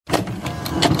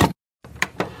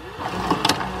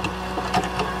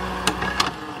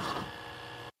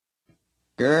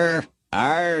Grr,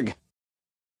 arg.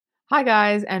 Hi,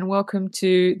 guys, and welcome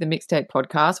to the Mixtape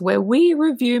Podcast, where we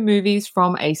review movies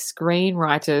from a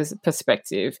screenwriter's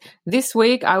perspective. This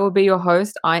week, I will be your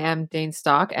host. I am Dean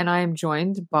Stark, and I am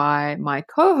joined by my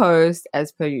co-host,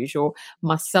 as per usual,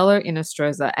 Marcelo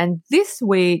Inostroza. And this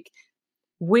week,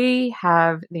 we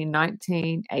have the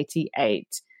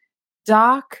 1988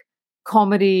 dark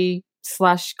comedy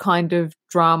slash kind of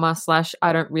drama slash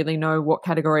I don't really know what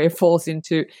category it falls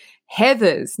into,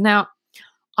 Heathers. Now,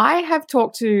 I have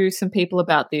talked to some people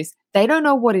about this. They don't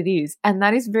know what it is. And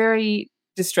that is very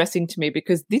distressing to me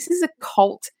because this is a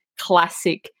cult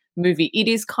classic movie. It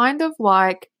is kind of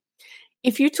like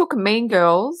if you took Mean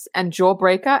Girls and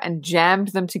Jawbreaker and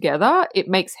jammed them together, it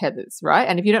makes Heathers, right?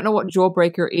 And if you don't know what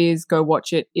Jawbreaker is, go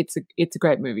watch it. It's a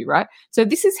great movie, right? So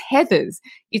this is Heathers.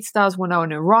 It stars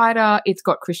Winona Ryder. It's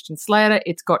got Christian Slater.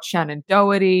 It's got Shannon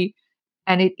Doherty.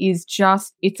 And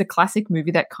it's a classic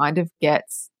movie that kind of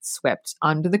gets swept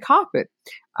under the carpet.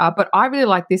 But I really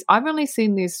like this. I've only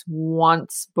seen this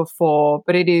once before,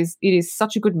 but it is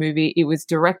such a good movie. It was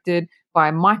directed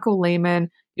by Michael Lehman.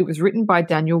 It was written by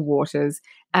Daniel Waters.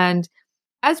 And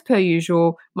as per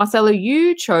usual, Marcelo,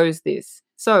 you chose this.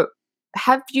 So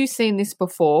have you seen this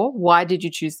before? Why did you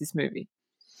choose this movie?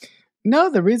 No,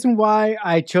 the reason why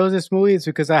I chose this movie is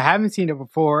because I haven't seen it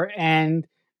before. And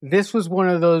this was one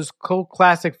of those cult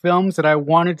classic films that I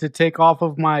wanted to take off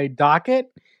of my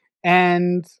docket.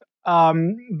 And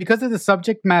because of the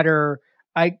subject matter,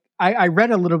 I read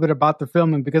a little bit about the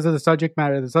film, and because of the subject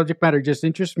matter just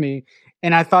interests me,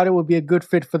 and I thought it would be a good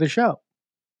fit for the show.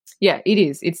 Yeah, it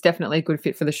is. It's definitely a good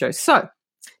fit for the show. So,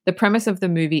 the premise of the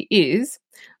movie is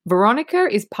Veronica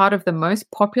is part of the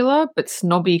most popular but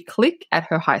snobby clique at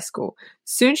her high school.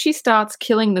 Soon she starts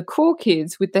killing the cool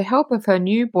kids with the help of her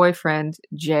new boyfriend,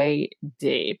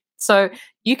 JD. So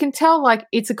you can tell, like,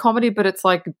 it's a comedy, but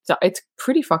it's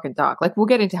pretty fucking dark. Like, we'll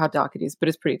get into how dark it is, but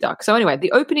it's pretty dark. So anyway,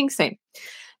 the opening scene.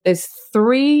 There's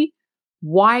 3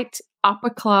 white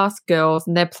upper-class girls,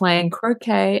 and they're playing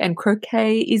croquet, and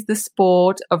croquet is the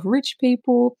sport of rich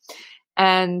people.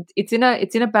 And it's in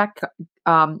a back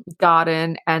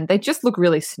garden, and they just look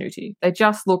really snooty. They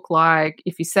just look like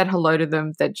if you said hello to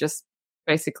them, they'd just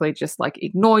basically just like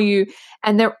ignore you.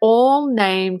 And they're all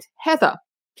named Heather.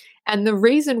 And the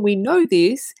reason we know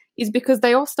this is because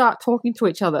they all start talking to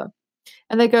each other.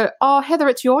 And they go, "Oh, Heather,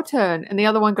 it's your turn." And the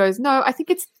other one goes, "No, I think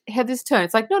it's Heather's turn."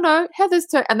 It's like, no, Heather's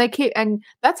turn. And and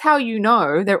that's how you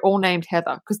know they're all named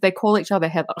Heather, because they call each other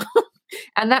Heather.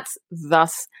 And that's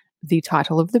thus the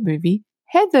title of the movie,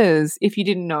 Heathers, if you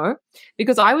didn't know.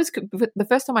 Because the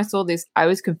first time I saw this, I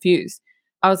was confused.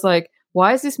 I was like,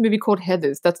 why is this movie called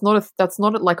Heathers? That's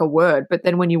not like a word. But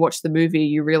then when you watch the movie,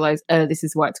 you realize, this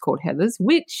is why it's called Heathers,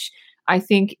 which I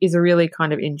think is a really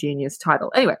kind of ingenious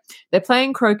title. Anyway, they're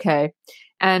playing croquet,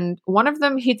 and one of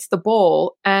them hits the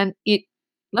ball, and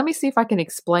let me see if I can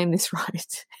explain this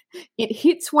right. It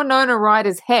hits Winona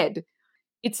Ryder's head.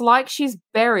 It's like she's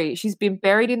been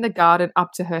buried in the garden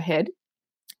up to her head,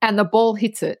 and the ball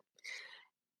hits it.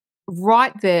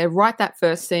 Right there, right that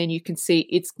first scene, you can see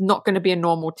it's not going to be a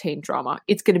normal teen drama.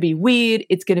 It's going to be weird.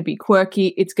 It's going to be quirky.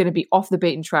 It's going to be off the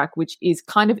beaten track, which is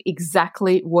kind of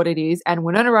exactly what it is. And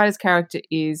Winona Ryder's character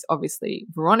is obviously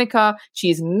Veronica.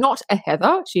 She is not a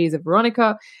Heather. She is a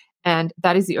Veronica. And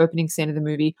that is the opening scene of the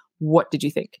movie. What did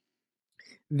you think?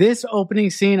 This opening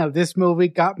scene of this movie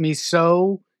got me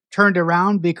so turned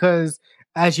around because,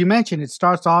 as you mentioned, it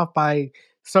starts off by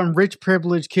some rich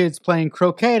privileged kids playing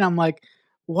croquet. And I'm like,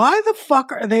 why the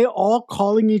fuck are they all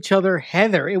calling each other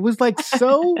Heather? It was like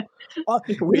so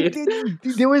weird.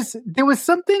 There was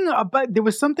something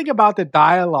about the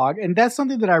dialogue, and that's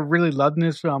something that I really loved in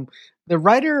this film. The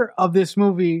writer of this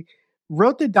movie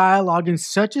wrote the dialogue in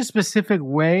such a specific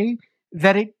way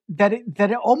that it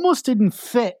almost didn't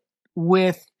fit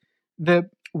with the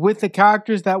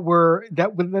characters that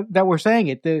were saying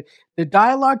it. The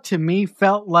dialogue to me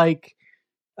felt like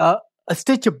a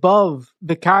stitch above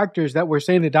the characters that were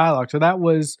saying the dialogue. So that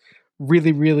was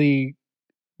really, really,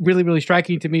 really, really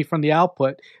striking to me from the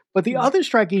output. But the other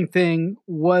striking thing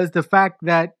was the fact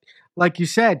that, like you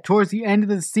said, towards the end of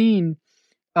the scene,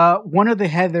 one of the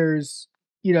Heathers,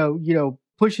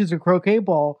 pushes a croquet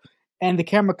ball, and the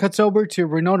camera cuts over to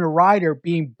Winona Ryder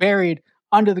being buried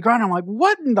under the ground. I'm like,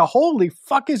 what in the holy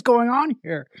fuck is going on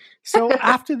here? So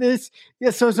after this,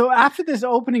 so after this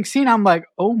opening scene, I'm like,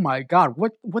 oh my God,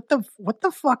 what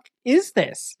the fuck is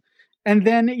this? And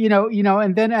then,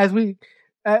 and then as we,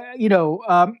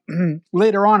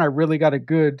 later on, I really got a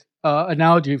good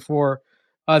analogy for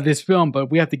this film, but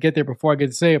we have to get there before I get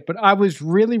to say it. But I was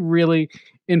really, really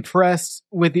impressed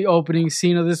with the opening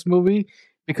scene of this movie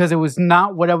because it was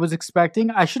not what I was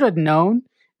expecting. I should have known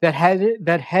that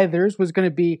Heather's was going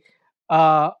to be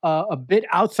a bit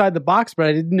outside the box, but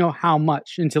I didn't know how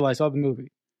much until I saw the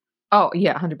movie. Oh,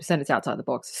 yeah, 100% it's outside the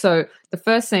box. So the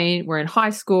first scene, we're in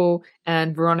high school,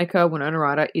 and Veronica, Winona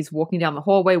Ryder, is walking down the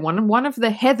hallway. One of the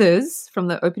Heathers from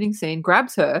the opening scene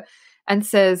grabs her and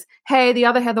says, hey, the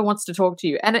other Heather wants to talk to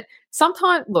you. And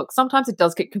sometimes it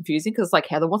does get confusing because, like,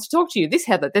 Heather wants to talk to you.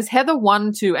 There's Heather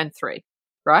 1, 2, and 3.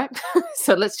 Right,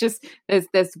 so let's just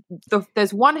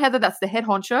there's one Heather that's the head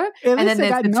honcho, and then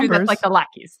there's the two that's like the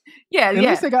lackeys. Yeah, at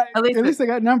least they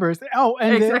got numbers. Oh,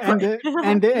 and exactly.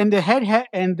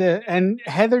 and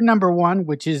Heather number 1,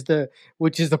 which is the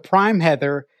prime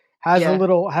Heather, has a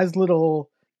little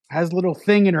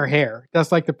thing in her hair.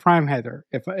 That's like the prime Heather.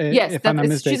 If I'm not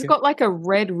mistaken, she's got like a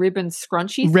red ribbon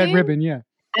scrunchie. Red ribbon, yeah.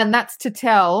 And that's to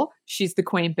tell she's the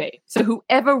queen bee. So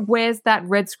whoever wears that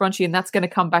red scrunchie, and that's going to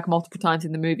come back multiple times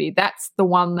in the movie, that's the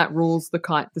one that rules the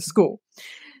school.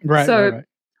 Right. So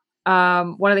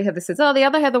one of the Heathers says, oh, the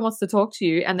other Heather wants to talk to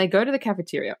you. And they go to the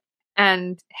cafeteria.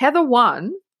 And Heather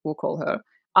 1, we'll call her,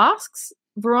 asks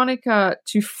Veronica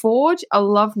to forge a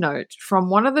love note from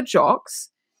one of the jocks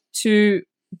to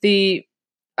the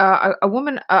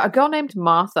a girl named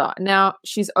Martha. Now,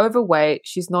 she's overweight.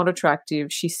 She's not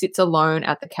attractive. She sits alone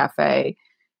at the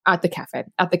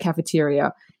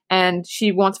cafeteria, and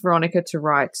she wants Veronica to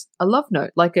write a love note,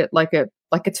 like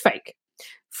it's fake,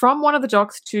 from one of the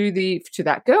jocks to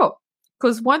that girl.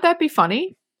 Because won't that be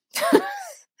funny?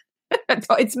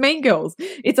 It's Mean Girls.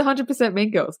 It's 100% Mean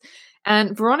Girls.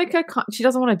 And Veronica, she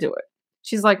doesn't want to do it.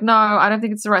 She's like, no, I don't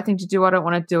think it's the right thing to do. I don't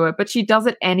want to do it. But she does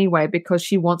it anyway because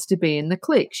she wants to be in the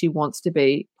clique. She wants to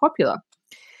be popular.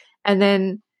 And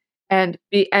then, the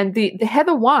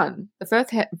Heather 1,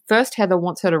 the first Heather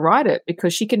wants her to write it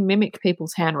because she can mimic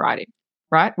people's handwriting,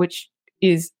 right? Which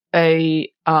is a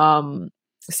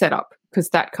setup because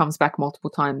that comes back multiple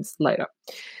times later.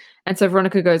 And so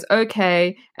Veronica goes,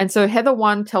 okay. And so Heather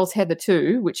 1 tells Heather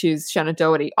 2, which is Shannon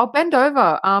Doherty, I'll bend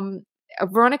over.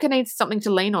 Veronica needs something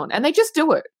to lean on. And they just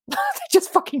do it. They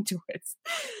just fucking do it.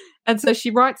 And so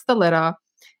she writes the letter,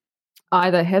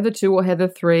 either Heather 2 or Heather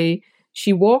 3.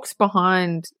 She walks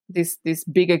behind this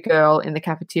bigger girl in the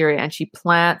cafeteria and she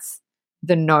plants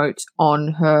the note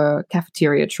on her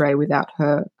cafeteria tray without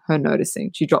her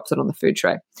noticing. She drops it on the food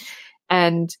tray.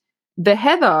 And the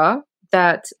Heather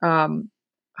that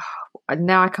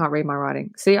now I can't read my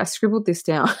writing. See, I scribbled this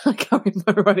down. I can't read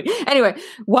my writing. Anyway,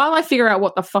 while I figure out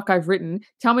what the fuck I've written,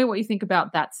 tell me what you think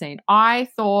about that scene. I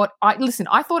thought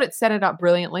it set it up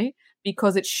brilliantly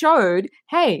because it showed,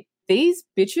 hey, these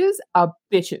bitches are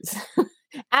bitches.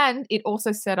 And it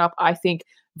also set up, I think,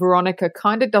 Veronica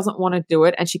kind of doesn't want to do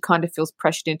it and she kind of feels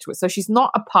pressured into it. So she's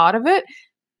not a part of it,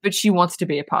 but she wants to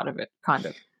be a part of it, kind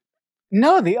of.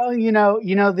 No,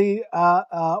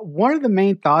 one of the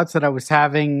main thoughts that I was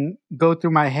having go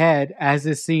through my head as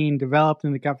this scene developed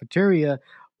in the cafeteria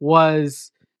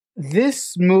was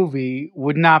this movie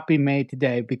would not be made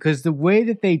today because the way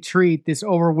that they treat this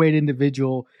overweight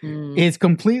individual is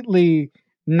completely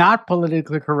not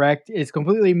politically correct. It's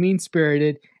completely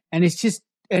mean-spirited, and it's just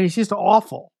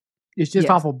awful. It's just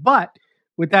awful. But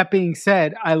with that being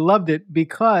said, I loved it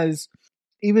because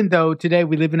even though today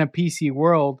we live in a PC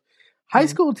world, high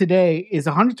school today is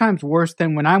 100 times worse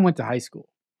than when I went to high school.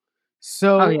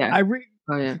 So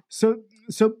So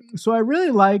I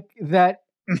really like that.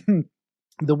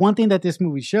 The one thing that this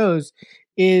movie shows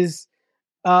is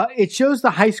it shows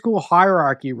the high school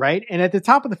hierarchy, right? And at the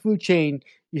top of the food chain,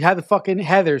 you have the fucking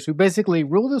Heathers who basically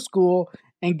rule the school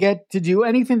and get to do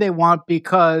anything they want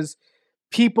because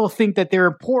people think that they're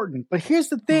important. But here's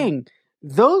the thing.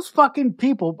 Those fucking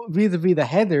people, vis-a-vis the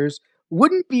Heathers,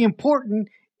 wouldn't be important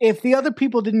if the other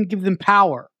people didn't give them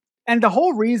power. And the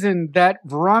whole reason that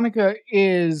Veronica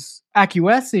is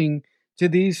acquiescing to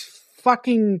these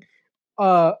fucking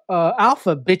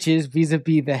alpha bitches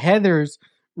vis-a-vis the Heathers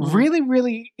really,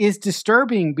 really is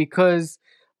disturbing because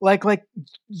like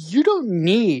you don't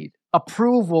need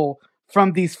approval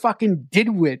from these fucking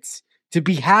didwits to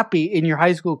be happy in your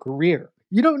high school career.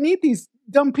 You don't need these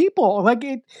dumb people.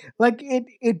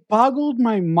 It boggled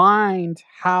my mind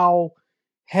how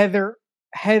Heather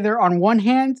on one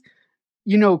hand,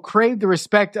 craved the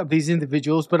respect of these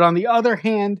individuals, but on the other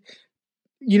hand,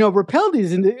 repelled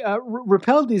these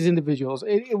individuals.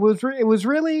 It was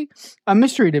really a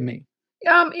mystery to me.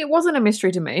 It wasn't a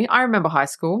mystery to me. I remember high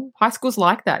school. High school's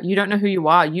like that. You don't know who you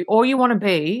are. All you want to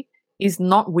be is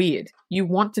not weird. You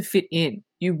want to fit in.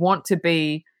 You want to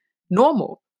be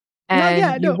normal.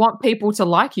 and you want people to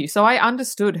like you. So I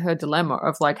understood her dilemma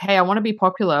of like, hey, I want to be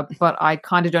popular, but I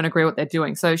kind of don't agree what they're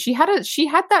doing. So she had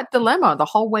that dilemma the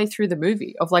whole way through the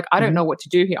movie of like, I don't know what to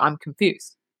do here. I'm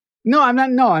confused. No, I'm not.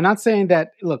 No, I'm not saying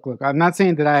that. Look. I'm not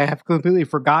saying that I have completely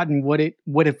forgotten what it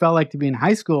felt like to be in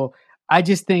high school. I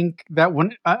just think that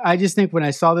when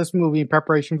I saw this movie in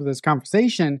preparation for this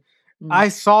conversation, I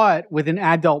saw it with an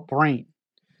adult brain.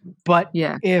 But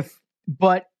if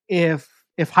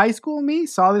high school me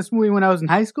saw this movie when I was in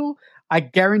high school, I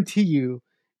guarantee you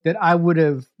that I would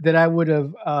have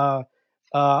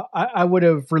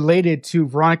related to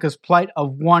Veronica's plight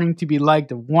of wanting to be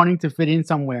liked, of wanting to fit in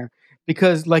somewhere.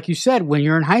 Because like you said, when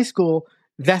you're in high school,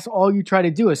 that's all you try to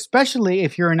do, especially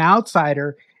if you're an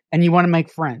outsider and you want to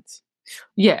make friends.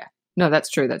 Yeah. No, that's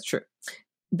true. That's true.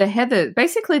 The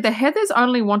Heathers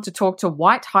only want to talk to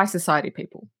white high society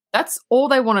people. That's all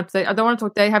they want to. They want to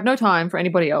talk. They have no time for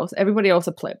anybody else. Everybody else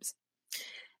are plebs.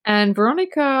 And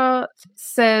Veronica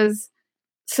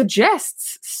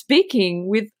suggests speaking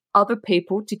with other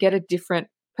people to get a different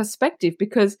perspective,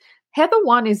 because Heather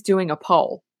 1 is doing a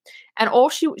poll, and all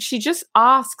she just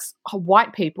asks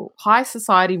white people, high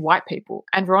society white people,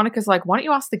 and Veronica's like, why don't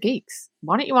you ask the geeks?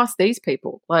 Why don't you ask these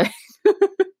people? Like.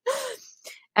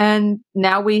 And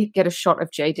now we get a shot of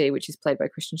JD, which is played by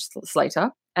Christian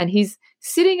Slater, and he's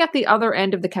sitting at the other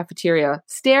end of the cafeteria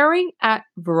staring at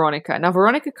Veronica. Now,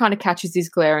 Veronica kind of catches his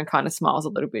glare and kind of smiles a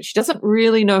little bit. She doesn't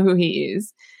really know who he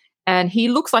is, and he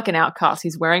looks like an outcast.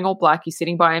 He's wearing all black. He's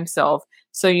sitting by himself,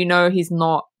 so you know he's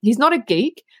not a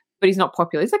geek, but he's not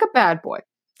popular. He's like a bad boy.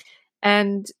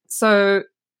 And so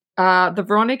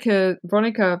Veronica's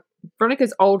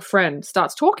old friend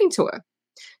starts talking to her.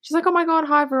 She's like, oh my God,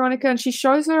 hi, Veronica. And she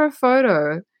shows her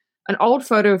an old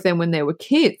photo of them when they were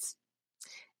kids.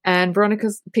 And Veronica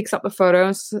picks up the photo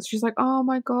and she's like, oh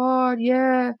my God,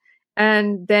 yeah.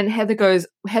 And then Heather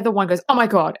 1 goes, oh my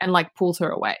God, and like pulls her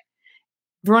away.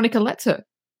 Veronica lets her.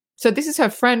 So this is her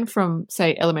friend from,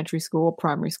 say, elementary school or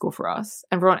primary school for us.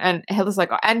 And Heather's like,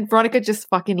 and Veronica just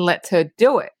fucking lets her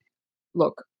do it.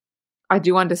 Look, I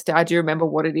do understand. I do remember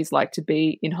what it is like to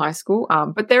be in high school.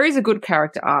 But there is a good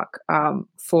character arc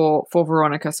for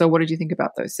Veronica. So what did you think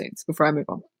about those scenes before I move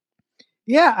on?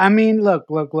 Yeah, I mean, look.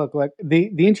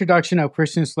 The introduction of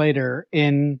Christian Slater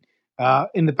in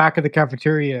the back of the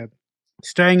cafeteria,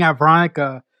 staring at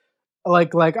Veronica,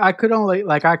 like I could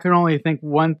only think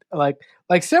one, like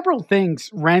several things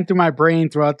ran through my brain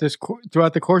throughout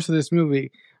the course of this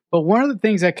movie. But one of the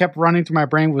things that kept running through my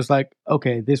brain was like,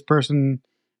 okay, this person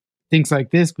thinks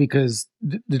like this because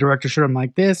the director showed him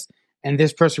like this, and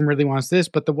this person really wants this.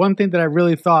 But the one thing that I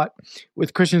really thought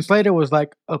with Christian Slater was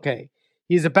like, okay,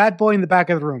 he's a bad boy in the back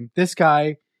of the room. This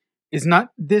guy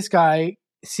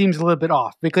seems a little bit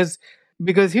off because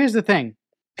here's the thing.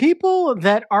 People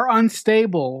that are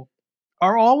unstable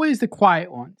are always the quiet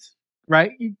ones,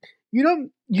 right? You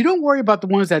don't worry about the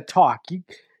ones that talk.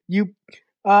 You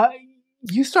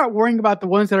start worrying about the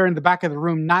ones that are in the back of the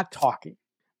room not talking.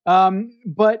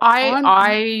 But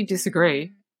I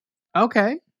disagree.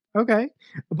 Okay.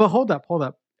 But hold up.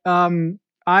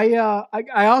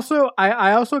 I also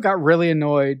got really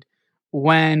annoyed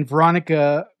when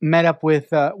Veronica met up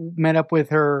with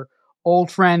her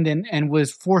old friend and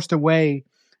was forced away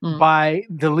by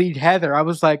the lead Heather. I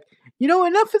was like,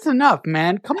 enough is enough,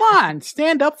 man. Come on,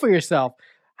 stand up for yourself.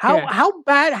 How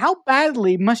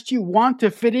badly must you want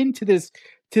to fit into this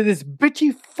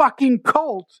bitchy fucking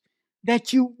cult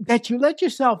that you let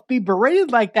yourself be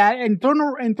berated like that and thrown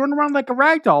around like a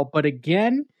rag doll? But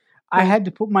again, I had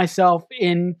to put myself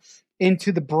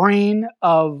into the brain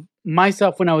of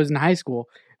myself when I was in high school,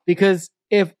 because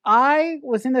if I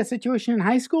was in that situation in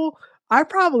high school, I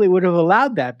probably would have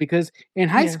allowed that, because in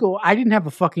high school I didn't have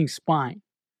a fucking spine.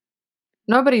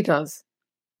 Nobody does.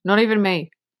 Not even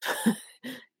me.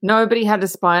 Nobody had a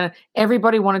spine.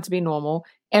 Everybody wanted to be normal.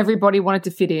 Everybody wanted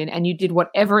to fit in, and you did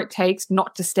whatever it takes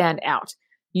not to stand out.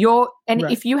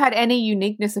 If you had any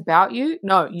uniqueness about you,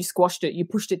 no, you squashed it. You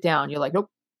pushed it down. You're like, nope,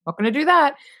 not going to do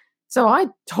that. So I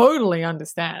totally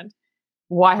understand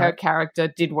why her character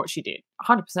did what she did.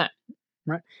 100%.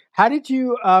 Right. How did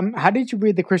you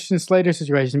read the Christian Slater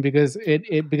situation? Because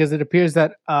it appears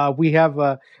that we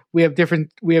have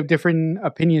different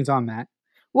opinions on that.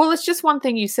 Well, it's just one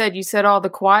thing you said. You said, the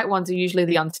quiet ones are usually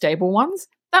the unstable ones.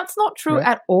 That's not true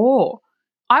at all.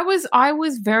 I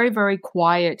was very, very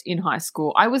quiet in high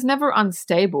school. I was never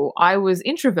unstable. I was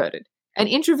introverted. And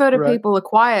introverted people are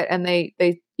quiet, and they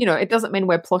it doesn't mean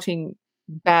we're plotting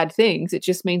bad things. It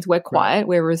just means we're quiet,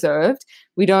 we're reserved.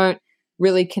 We don't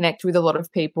really connect with a lot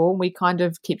of people. We kind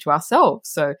of keep to ourselves.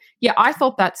 So, yeah, I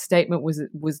thought that statement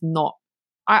was not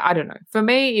I don't know. For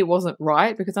me, it wasn't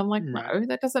right because I'm like, Right. no,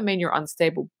 that doesn't mean you're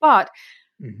unstable. But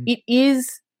Mhm. it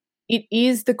is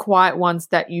the quiet ones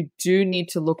that you do need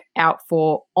to look out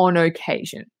for on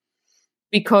occasion.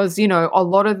 Because, you know, a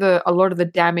lot of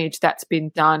the damage that's been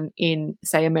done in,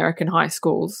 say, American high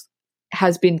schools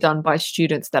has been done by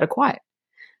students that are quiet,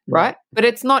 right? But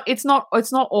it's not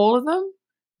all of them,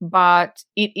 but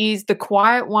it is the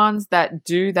quiet ones that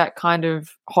do that kind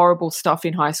of horrible stuff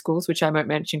in high schools, which I won't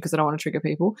mention because I don't want to trigger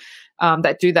people,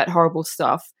 that do that horrible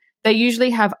stuff. They usually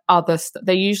have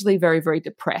they're usually very, very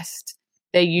depressed.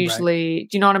 They're usually,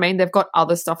 do you know what I mean? They've got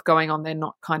other stuff going on. They're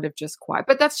not kind of just quiet.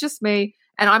 But that's just me.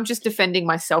 And I'm just defending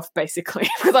myself basically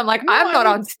because I'm like, I'm not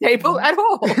unstable at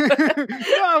all.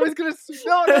 I was gonna say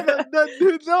that.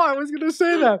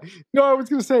 No, I was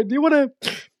gonna say, do you want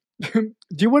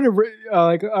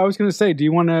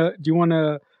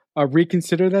to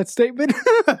reconsider that statement?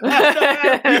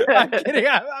 I'm kidding.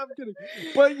 I'm kidding.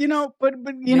 But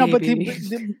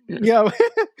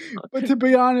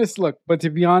but to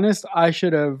be honest, I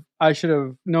should have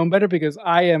known better because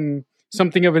I am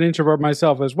something of an introvert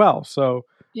myself as well. So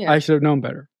I should have known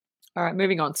better. All right,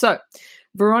 moving on. So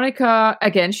Veronica,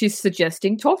 again, she's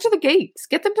suggesting talk to the geeks,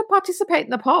 get them to participate in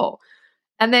the poll.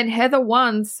 And then Heather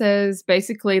 1 says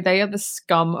basically they are the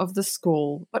scum of the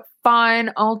school, but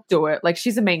fine, I'll do it. Like,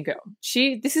 she's a mean girl.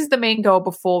 This is the mean girl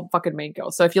before fucking Mean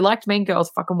Girls. So if you liked Mean Girls,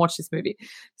 fucking watch this movie.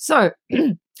 So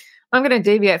I'm going to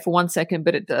deviate for 1 second,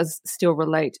 but it does still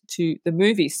relate to the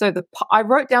movie. So I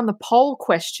wrote down the poll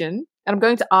question, and I'm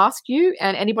going to ask you,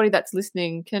 and anybody that's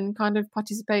listening can kind of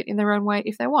participate in their own way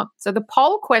if they want. So the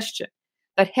poll question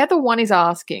that Heather 1 is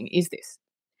asking is this.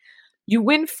 You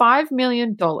win $5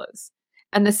 million.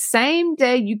 And the same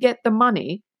day you get the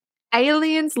money,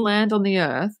 aliens land on the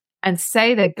earth and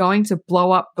say they're going to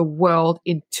blow up the world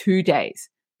in 2 days.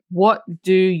 What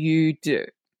do you do?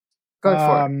 Go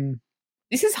for it.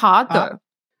 This is hard, though.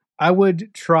 I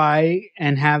would try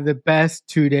and have the best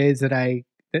 2 days that I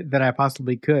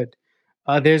possibly could.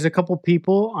 There's a couple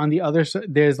people on the other side.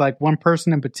 There's like one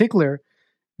person in particular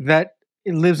that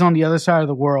lives on the other side of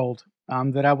the world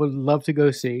that I would love to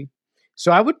go see. So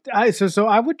I would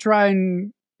try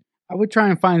and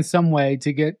find some way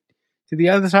to get to the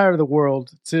other side of the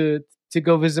world to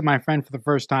go visit my friend for the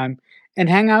first time and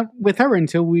hang out with her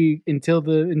until the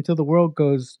world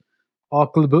goes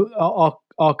all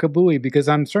kabooey, because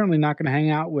I'm certainly not going to hang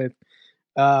out with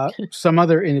some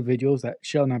other individuals that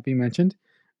shall not be mentioned.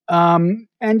 And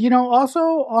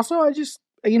also I just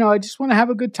want to have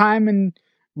a good time and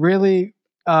really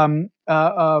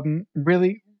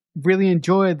really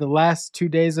enjoy the last 2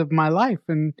 days of my life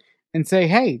and say,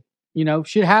 hey,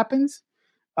 shit happens.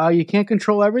 You can't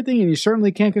control everything, and you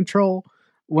certainly can't control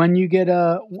when you get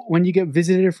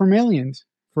visited from aliens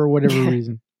for whatever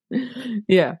reason.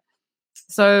 Yeah.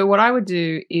 So what I would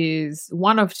do is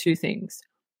one of two things.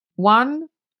 One,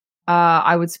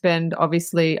 I would spend,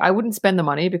 obviously, I wouldn't spend the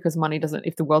money because money doesn't,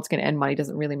 if the world's going to end, money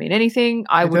doesn't really mean anything.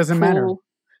 It doesn't matter.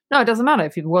 No, it doesn't matter.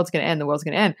 If the world's going to end, the world's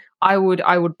going to end. I would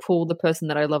pull the person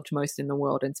that I loved most in the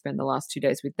world and spend the last 2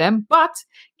 days with them. But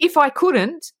if I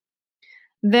couldn't,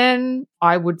 then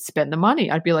I would spend the money.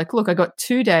 I'd be like, look, I got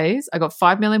 2 days. I got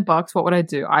 $5 million. What would I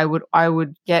do? I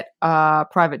would get a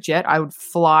private jet. I would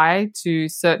fly to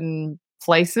certain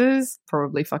places,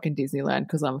 probably fucking Disneyland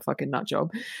because I'm a fucking nut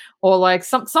job, or like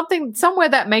somewhere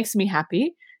that makes me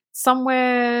happy.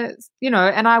 Somewhere,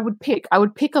 and I would pick a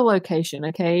location.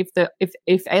 Okay.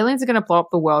 If aliens are going to blow up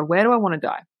the world, where do I want to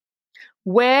die?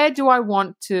 What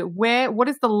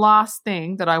is the last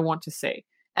thing that I want to see?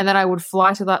 And then I would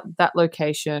fly to that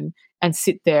location and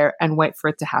sit there and wait for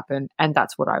it to happen. And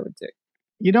that's what I would do.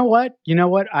 You know what?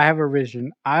 I have a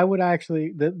revision. I would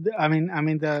actually,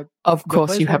 Of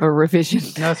course you have a revision.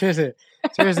 No, seriously.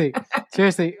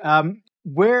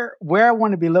 Where I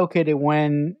want to be located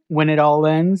when it all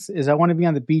ends is I want to be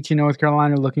on the beach in North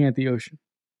Carolina looking at the ocean.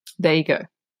 There you go.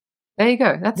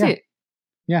 That's it.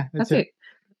 Yeah, that's it.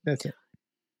 That's it.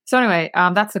 So anyway,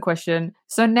 that's the question.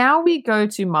 So now we go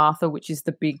to Martha, which is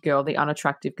the big girl, the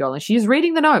unattractive girl, and she's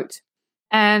reading the note.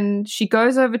 And she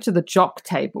goes over to the jock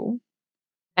table,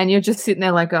 and you're just sitting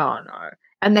there like, oh no.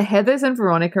 And the Heathers and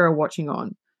Veronica are watching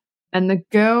on. And the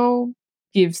girl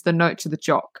gives the note to the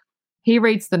jock. He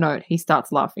reads the note. He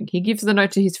starts laughing. He gives the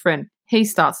note to his friend. He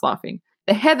starts laughing.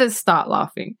 The Heathers start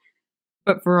laughing.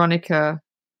 But Veronica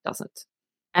doesn't.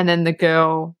 And then the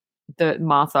girl,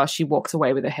 Martha, she walks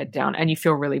away with her head down, and you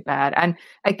feel really bad. And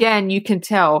again, you can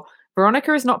tell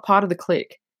Veronica is not part of the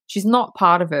clique. She's not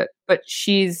part of it, but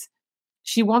she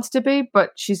wants to be,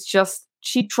 but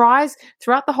she tries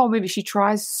throughout the whole movie. She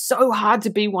tries so hard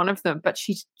to be one of them, but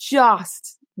she's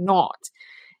just not.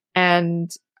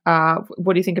 And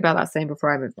what do you think about that scene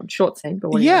before I move on? Short scene, but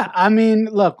what do you Yeah, think? I mean,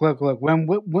 look.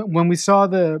 When we saw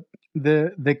the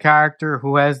character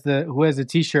who has the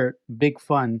T-shirt, Big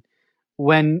Fun,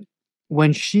 when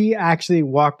she actually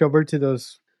walked over to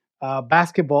those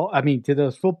to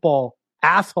those football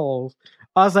assholes,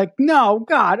 I was like, no,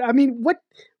 God, I mean,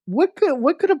 what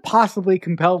could have possibly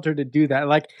compelled her to do that?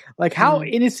 Like how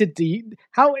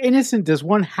how innocent does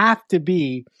one have to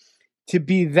be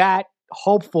that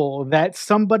hopeful that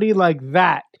somebody like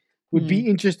that would be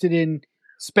interested in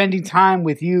spending time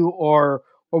with you, or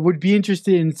would be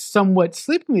interested in somewhat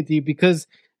sleeping with you? Because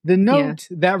the Yeah, note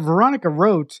that Veronica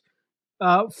wrote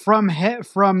from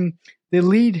the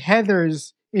lead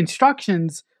Heather's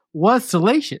instructions was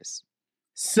salacious.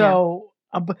 yeah. So,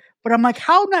 but I'm like,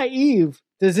 how naive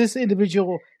does this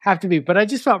individual have to be? But I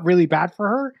just felt really bad for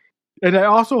her, and I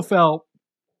also felt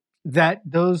that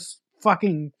those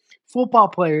fucking football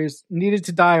players needed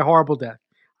to die a horrible death.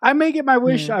 I may get my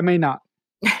wish, Mm. I may not.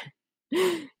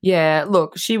 Yeah,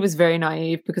 look, she was very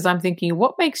naive because I'm thinking,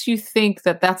 what makes you think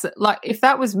that that's like, if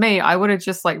that was me, I would have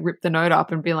just like ripped the note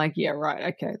up and been like, yeah,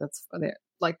 right, okay, that's it.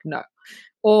 Like, no.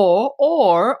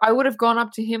 Or I would have gone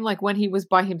up to him like when he was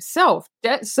by himself,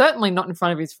 certainly not in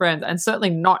front of his friends and certainly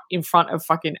not in front of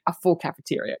fucking a full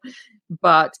cafeteria.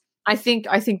 But I think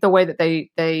the way that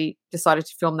they decided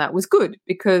to film that was good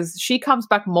because she comes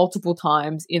back multiple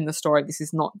times in the story. This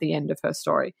is not the end of her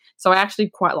story. So I actually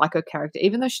quite like her character,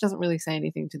 even though she doesn't really say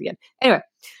anything to the end. Anyway,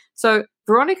 so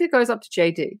Veronica goes up to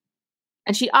JD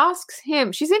and she asks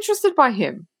him, she's interested by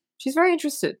him. She's very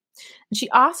interested. And she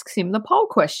asks him the poll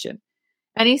question.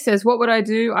 And he says, what would I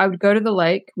do? I would go to the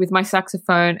lake with my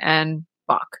saxophone and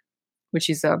Bach, which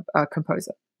is a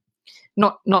composer.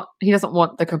 Not he doesn't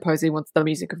want the composer, he wants the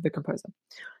music of the composer.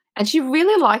 And she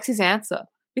really likes his answer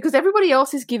because everybody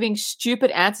else is giving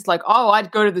stupid answers like, oh,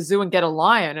 I'd go to the zoo and get a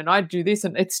lion and I'd do this,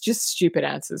 and it's just stupid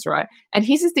answers, right? And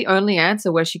his is the only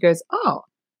answer where she goes, oh,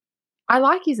 I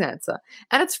like his answer.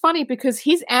 And it's funny because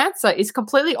his answer is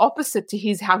completely opposite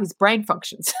to how his brain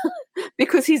functions.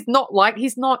 Because he's not,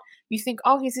 you think,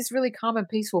 oh, he's this really calm and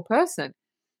peaceful person.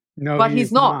 No, but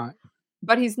he's not.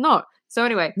 But he's not. So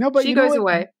anyway, no, but she goes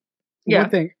away. Yeah.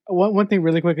 One thing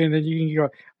really quickly, and then you can go.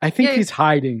 I think he's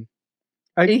hiding.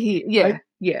 Yeah.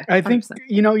 I think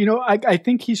 100%. I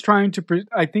think he's trying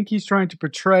to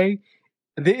portray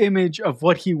the image of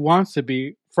what he wants to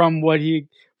be from what he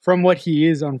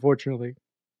is, unfortunately.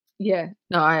 Yeah,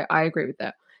 no, I agree with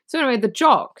that. So anyway, the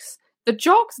jocks,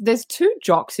 there's two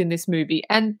jocks in this movie,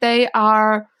 and they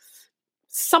are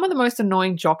some of the most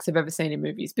annoying jocks I've ever seen in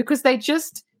movies because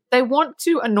they want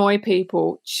to annoy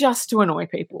people just to annoy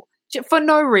people for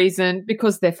no reason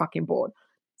because they're fucking bored.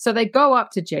 So they go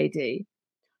up to JD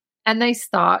and they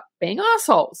start being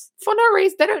assholes for no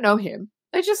reason. They don't know him.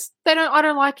 I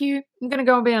don't like you. I'm going to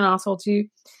go and be an asshole to you.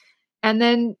 And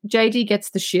then JD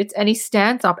gets the shits and he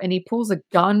stands up and he pulls a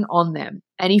gun on them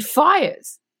and he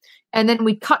fires. And then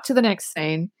we cut to the next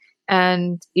scene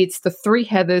and it's the three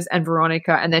Heathers and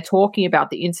Veronica and they're talking about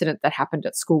the incident that happened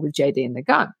at school with JD and the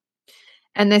gun.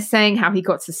 And they're saying how he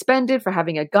got suspended for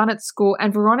having a gun at school.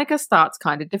 And Veronica starts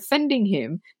kind of defending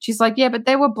him. She's like, yeah, but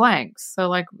they were blanks. So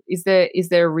like, is there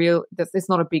a real, that's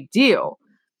not a big deal.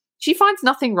 She finds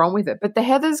nothing wrong with it, but the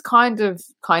Heathers kind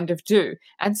of do.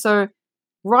 And so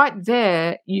right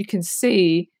there, you can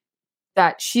see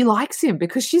that she likes him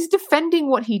because she's defending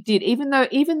what he did. Even though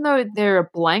there are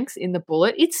blanks in the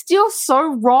bullet, it's still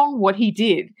so wrong what he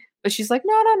did. But she's like,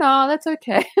 no, that's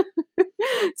okay.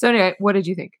 So anyway, what did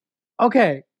you think?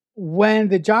 Okay, when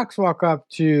the jocks walk up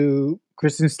to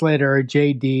Christian Slater or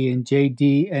JD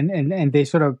and they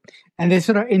sort of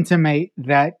intimate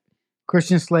that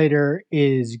Christian Slater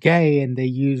is gay and they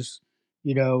use,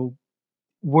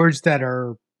 words that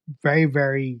are very,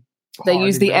 very They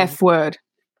use the F word.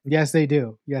 Yes, they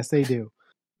do.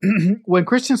 When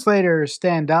Christian Slater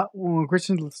stands up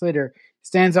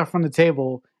from the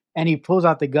table and he pulls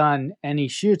out the gun and he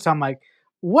shoots, I'm like,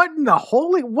 what in the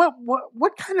holy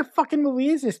what kind of fucking movie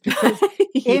is this? Because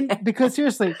because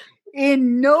seriously,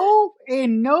 in no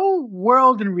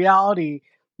world in reality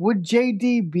would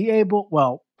JD be able,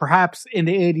 well, perhaps in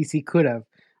the 80s he could have,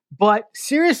 but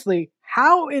seriously,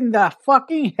 how in the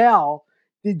fucking hell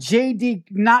did JD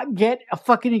not get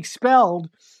fucking expelled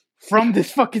from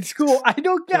this fucking school? I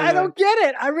don't get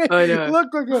it. I really look,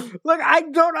 I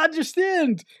don't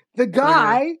understand. The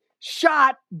guy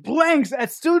shot blanks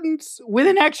at students with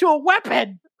an actual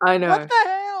weapon. I know. What the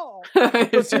hell?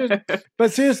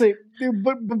 But seriously,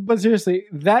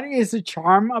 that is the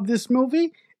charm of this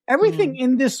movie. Everything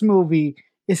in this movie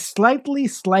is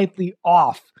slightly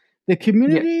off. The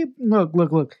community,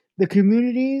 look. the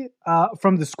community,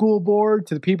 from the school board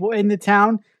to the people in the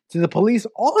town to the police,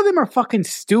 all of them are fucking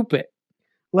stupid.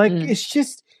 Like it's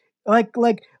just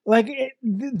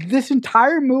this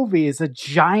entire movie is a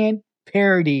giant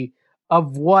parody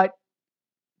of what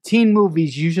teen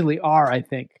movies usually are, I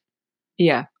think.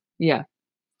 Yeah.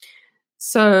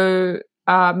 So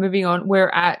moving on,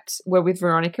 we're with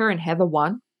Veronica and Heather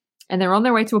 1, and they're on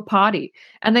their way to a party,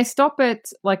 and they stop at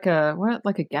like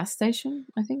a gas station,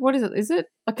 I think. What is it? Is it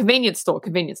a convenience store?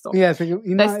 Yeah, it's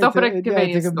they stop at a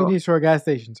convenience store, gas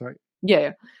station. Sorry.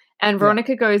 Yeah. And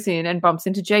Veronica goes in and bumps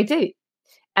into JD.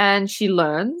 And she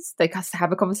learns, they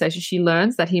have a conversation. She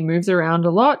learns that he moves around a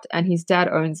lot and his dad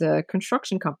owns a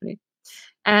construction company.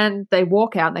 And they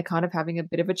walk out and they're kind of having a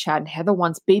bit of a chat. And Heather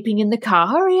 1's beeping in the car,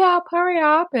 hurry up.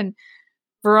 And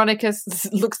Veronica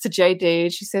looks to JD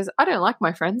and she says, I don't like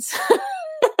my friends.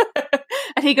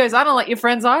 And he goes, I don't like your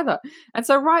friends either. And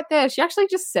so right there, she actually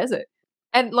just says it.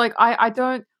 And like, I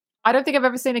don't think I've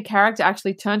ever seen a character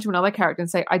actually turn to another character and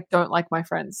say, I don't like my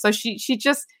friends. So she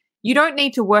just, you don't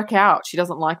need to work out she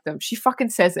doesn't like them. She fucking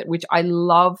says it, which I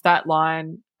love that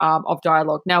line of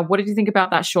dialogue. Now, what did you think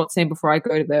about that short scene before I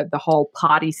go to the whole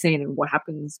party scene and what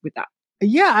happens with that?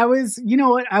 Yeah, I was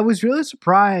really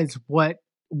surprised what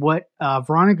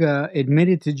Veronica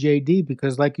admitted to JD,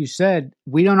 because like you said,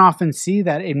 we don't often see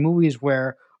that in movies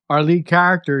where our lead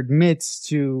character admits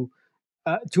to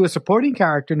a supporting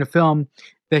character in a film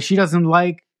that she doesn't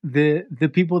like the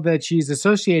people that she's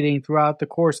associating throughout the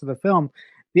course of the film.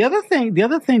 The other thing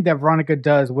that Veronica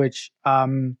does, which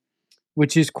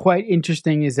is quite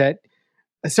interesting, is that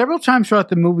several times throughout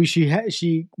the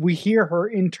movie we hear her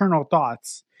internal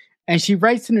thoughts, and she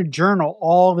writes in a journal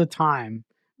all the time,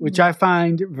 which I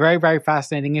find very, very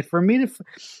fascinating. And for me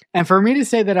to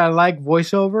say that I like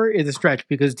voiceover is a stretch,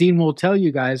 because Dean will tell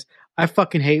you guys I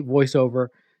fucking hate voiceover.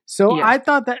 So yeah. I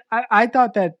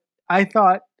thought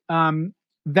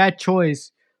that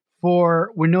choice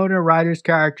for Winona Ryder's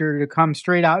character to come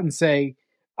straight out and say,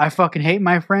 I fucking hate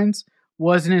my friends,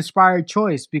 was an inspired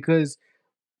choice, because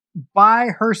by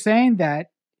her saying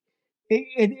that,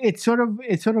 it sort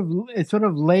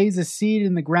of lays a seed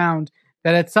in the ground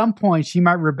that at some point she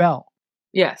might rebel.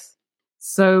 Yes.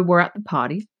 So we're at the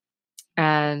party,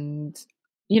 and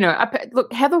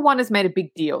look, Heather 1 has made a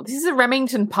big deal. This is a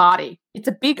Remington party. It's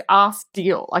a big ass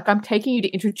deal. Like, I'm taking you to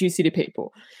introduce you to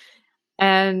people.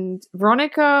 And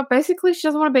Veronica, basically, she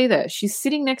doesn't want to be there. She's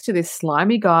sitting next to this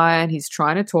slimy guy and he's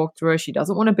trying to talk to her. She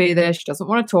doesn't want to be there. She doesn't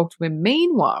want to talk to him.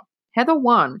 Meanwhile, Heather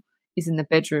 1 is in the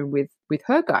bedroom with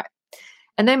her guy.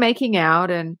 And they're making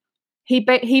out, and he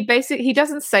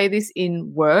doesn't say this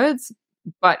in words,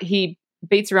 but he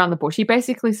beats around the bush. He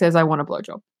basically says, I want a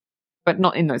blowjob. But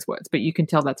not in those words, but you can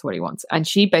tell that's what he wants. And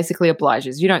she basically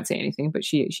obliges. You don't see anything, but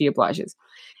she obliges.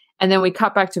 And then we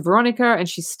cut back to Veronica, and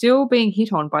she's still being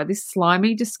hit on by this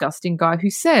slimy, disgusting guy who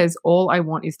says, all I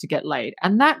want is to get laid.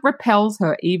 And that repels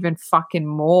her even fucking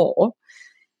more.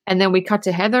 And then we cut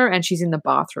to Heather, and she's in the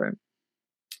bathroom.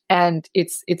 And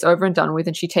it's over and done with,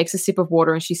 and she takes a sip of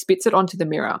water and she spits it onto the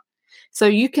mirror. So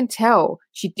you can tell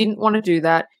she didn't want to do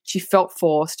that. She felt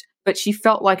forced, but she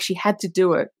felt like she had to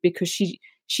do it because she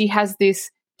has this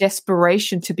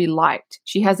desperation to be liked.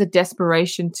 She has a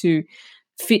desperation to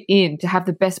fit in, to have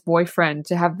the best boyfriend,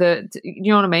 to have you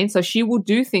know what I mean? So she will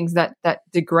do things that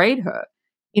degrade her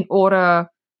in order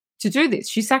to do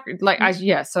this.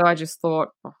 So I just thought,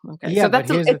 oh, okay. Yeah,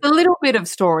 so it's a little bit of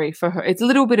story for her. It's a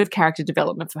little bit of character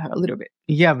development for her, a little bit.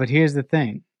 Yeah, but here's the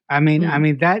thing. I mean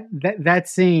that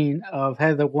scene of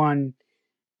Heather 1,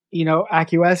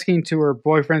 acquiescing to her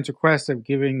boyfriend's request of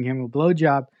giving him a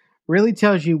blowjob really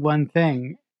tells you one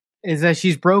thing, is that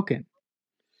she's broken.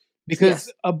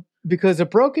 Because a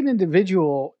broken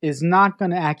individual is not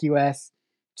going to acquiesce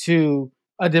to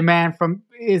a demand from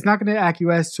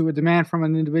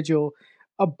an individual.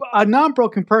 A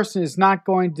non-broken person is not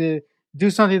going to do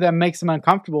something that makes them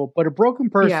uncomfortable, but a broken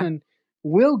person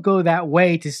will go that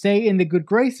way to stay in the good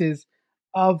graces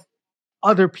of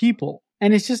other people,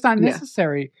 and it's just not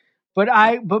necessary. But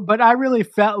I really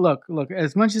felt, look,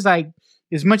 as much as I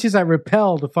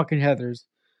repelled the fucking Heathers,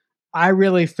 I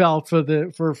really felt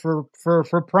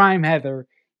for prime Heather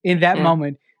in that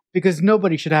moment, because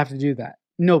nobody should have to do that.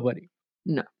 Nobody.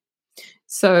 No.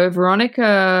 So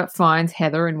Veronica finds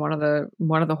Heather in one of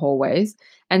the hallways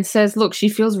and says, look, she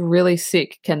feels really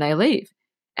sick. Can they leave?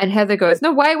 And Heather goes,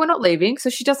 no way, we're not leaving. So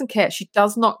she doesn't care. She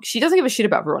doesn't give a shit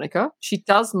about Veronica. She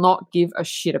does not give a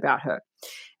shit about her.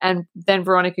 And then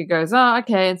Veronica goes, oh,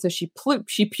 okay. And so she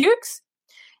pukes.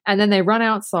 And then they run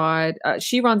outside.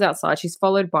 She runs outside. She's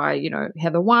followed by,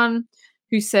 Heather 1,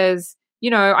 who says,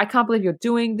 I can't believe you're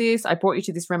doing this. I brought you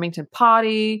to this Remington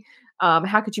party.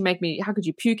 How could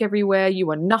you puke everywhere? You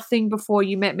were nothing before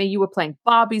you met me. You were playing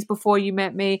Barbies before you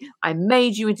met me. I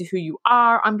made you into who you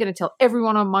are. I'm going to tell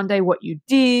everyone on Monday what you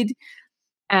did.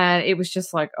 And it was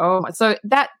just like, oh my. So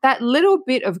that little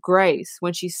bit of grace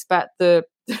when she spat the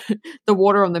the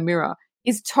water on the mirror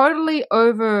is totally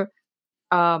over.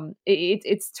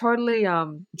 It's totally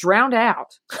drowned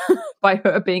out by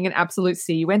her being an absolute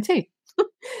cunt.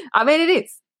 I mean, it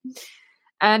is.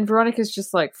 And Veronica's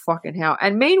just like, fucking hell.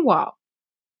 And meanwhile,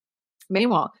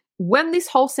 when this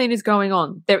whole scene is going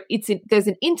on, there's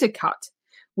an intercut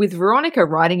with Veronica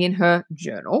writing in her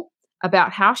journal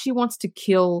about how she wants to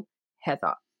kill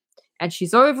Heather. And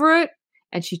she's over it,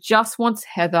 and she just wants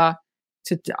Heather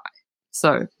to die.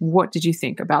 So what did you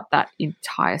think about that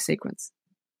entire sequence?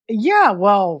 Yeah,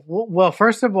 well,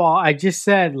 first of all, I just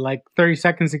said like 30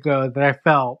 seconds ago that I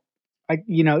felt like,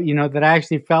 that I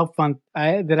actually felt that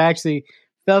I actually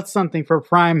felt something for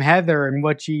Prime Heather and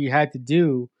what she had to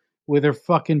do with her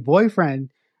fucking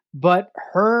boyfriend. But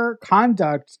her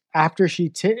conduct after she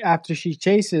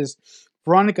chases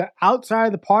Veronica outside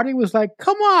of the party was like,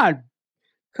 come on.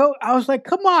 I was like,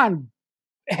 come on,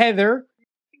 Heather.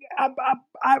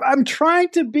 I'm trying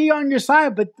to be on your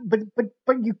side, but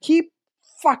you keep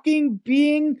fucking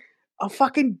being a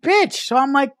fucking bitch. So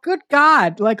I'm like, good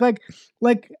God, like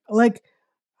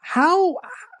how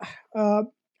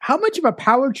much of a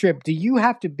power trip do you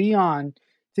have to be on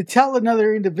to tell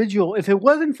another individual, if it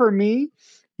wasn't for me,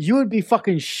 you would be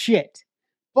fucking shit.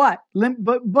 But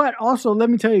also, let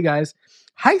me tell you guys,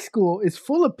 high school is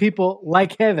full of people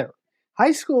like Heather.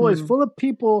 High school is full of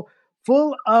people,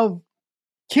 full of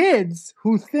kids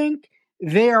who think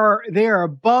they are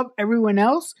above everyone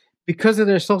else because of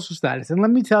their social status. And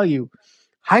let me tell you,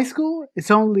 high school,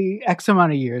 it's only X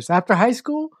amount of years. After high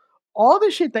school, all the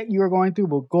shit that you are going through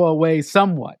will go away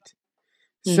somewhat.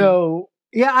 So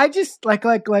yeah, I just I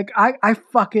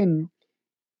fucking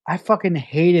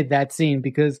hated that scene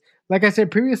because, like I said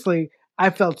previously,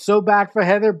 I felt so bad for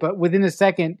Heather, but within a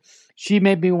second, she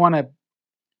made me want to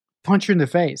punch her in the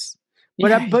face.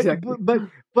 But Exactly.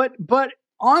 but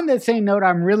on that same note,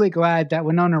 I'm really glad that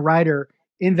Winona Ryder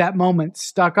in that moment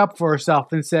stuck up for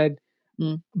herself and said,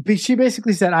 she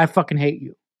basically said, "I fucking hate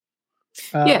you."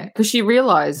 Yeah, because she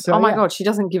realized, God, she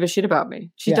doesn't give a shit about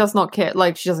me. She does not care.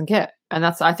 Like, she doesn't care. And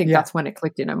I think that's when it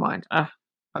clicked in her mind. I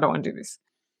don't want to do this.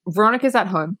 Veronica's at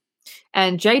home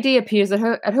and JD appears at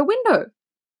her window.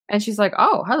 And she's like,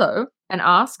 oh, hello. And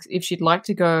asks if she'd like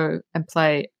to go and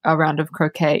play a round of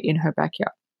croquet in her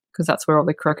backyard. Because that's where all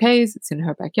the croquet is. It's in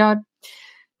her backyard.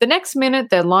 The next minute,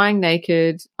 they're lying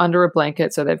naked under a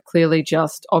blanket. So they've clearly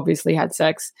just obviously had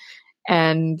sex.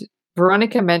 And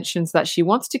Veronica mentions that she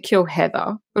wants to kill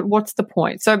Heather, but what's the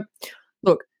point? So,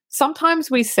 look, sometimes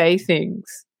we say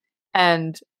things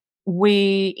and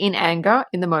we, in anger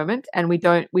in the moment, and we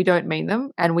don't mean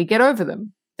them, and we get over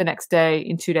them the next day,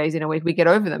 in 2 days, in a week, we get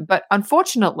over them. But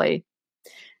unfortunately,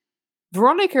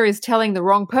 Veronica is telling the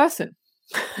wrong person.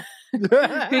 who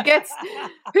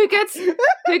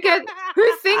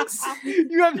thinks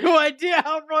you have no idea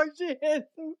how wrong she is,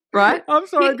 right? I'm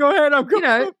sorry. Go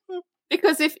ahead.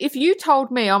 Because if you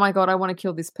told me, oh my God, I want to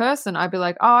kill this person, I'd be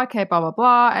like, oh, okay, blah, blah,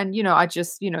 blah. And, I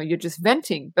just, you're just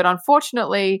venting. But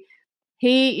unfortunately,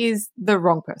 he is the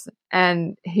wrong person.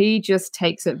 And he just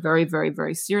takes it very, very,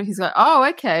 very serious. He's like, oh,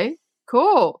 okay,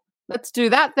 cool. Let's do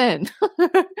that then.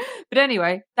 But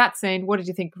anyway, that scene, what did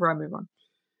you think before I move on?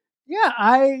 Yeah,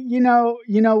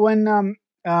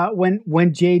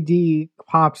 when JD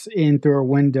pops in through a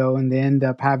window and they end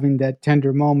up having that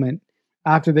tender moment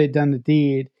after they've done the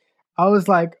deed, I was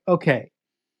like, okay,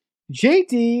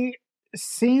 JD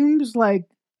seems like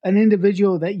an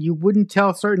individual that you wouldn't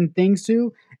tell certain things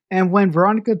to. And when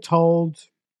Veronica told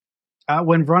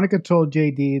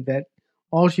JD that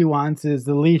all she wants is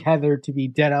the lead Heather to be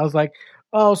dead, I was like,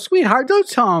 oh, sweetheart, don't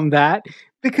tell him that.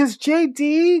 Because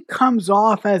JD comes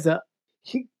off as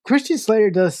Christian Slater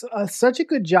does such a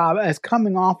good job as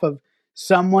coming off of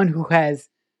someone who has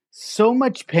so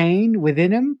much pain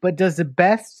within him, but does the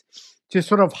best to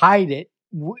sort of hide it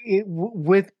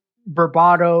with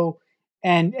bravado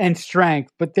and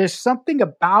strength. But there's something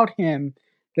about him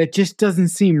that just doesn't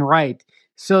seem right.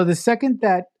 So the second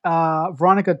that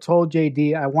Veronica told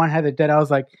JD, I want Heather dead, I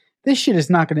was like, this shit is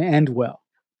not going to end well.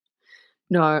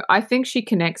 No, I think she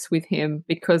connects with him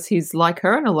because he's like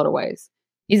her in a lot of ways.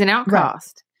 He's an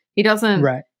outcast.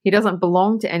 Right. He doesn't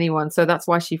belong to anyone. So that's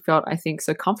why she felt, I think,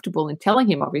 so comfortable in telling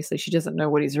him. Obviously, she doesn't know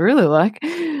what he's really like.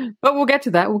 But we'll get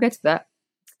to that.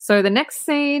 So the next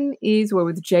scene is we're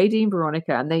with JD and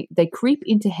Veronica, and they creep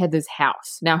into Heather's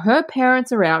house. Now, her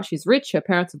parents are out. She's rich. Her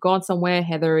parents have gone somewhere.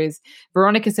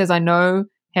 Veronica says, I know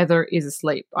Heather is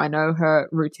asleep. I know her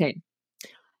routine.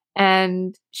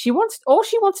 And all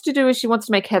she wants to do is she wants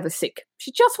to make Heather sick.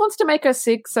 She just wants to make her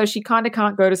sick so she kind of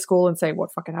can't go to school and say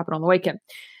what fucking happened on the weekend.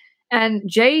 And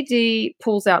JD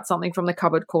pulls out something from the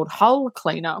cupboard called hull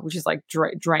cleaner, which is like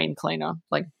drain cleaner.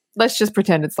 Like, let's just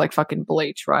pretend it's like fucking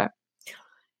bleach, right?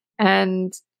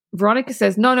 And Veronica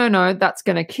says, no, that's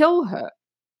going to kill her.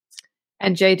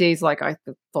 And JD's like, I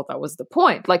thought that was the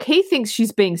point. Like, he thinks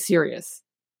she's being serious.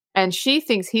 And she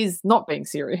thinks he's not being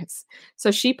serious. So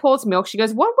she pours milk. She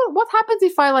goes, what happens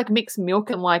if I like mix milk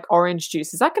and like orange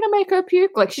juice? Is that going to make her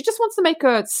puke? Like, she just wants to make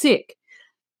her sick.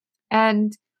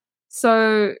 And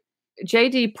so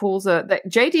JD pours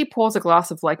a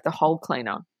glass of like the whole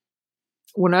cleaner.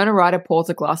 Winona Ryder pours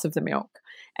a glass of the milk.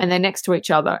 And they're next to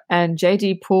each other. And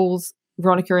JD pulls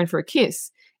Veronica in for a kiss.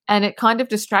 And it kind of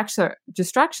distracts her.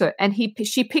 And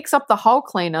she picks up the whole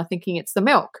cleaner thinking it's the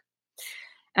milk.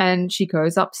 And she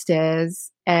goes upstairs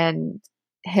and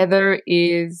Heather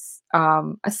is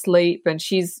asleep, and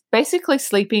she's basically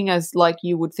sleeping as like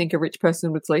you would think a rich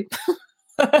person would sleep.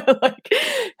 Like,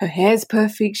 her hair's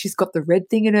perfect. She's got the red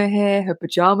thing in her hair. Her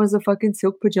pajamas are fucking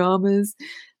silk pajamas.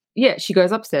 Yeah, she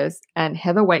goes upstairs and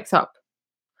Heather wakes up.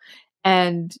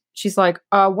 And she's like,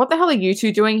 what the hell are you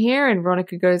two doing here? And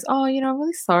Veronica goes, I'm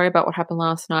really sorry about what happened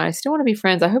last night. I still want to be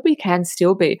friends. I hope we can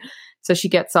still be. So she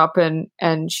gets up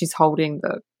and she's holding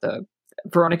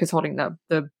Veronica's holding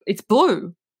it's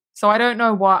blue. So I don't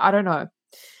know why. I don't know.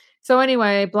 So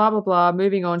anyway, blah, blah, blah,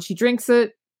 moving on. She drinks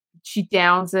it. She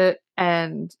downs it.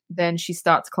 And then she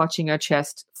starts clutching her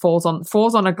chest, falls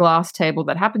on a glass table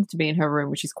that happens to be in her room,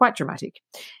 which is quite dramatic.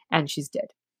 And she's dead.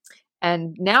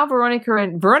 And now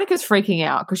Veronica's freaking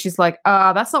out because she's like,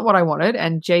 that's not what I wanted.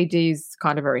 And JD's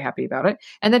kind of very happy about it.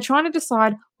 And they're trying to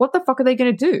decide what the fuck are they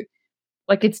going to do?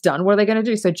 Like, it's done. What are they going to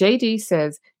do? So JD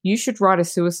says, you should write a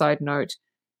suicide note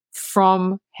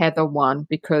from Heather 1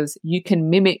 because you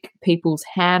can mimic people's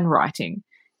handwriting.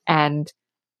 And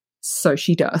so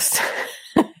she does.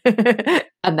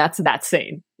 And that's that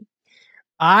scene.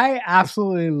 I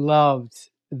absolutely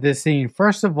loved this scene.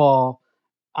 First of all,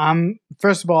 I'm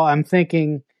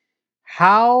thinking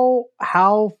how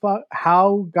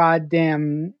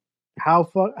goddamn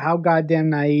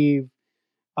naive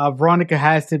Veronica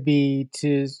has to be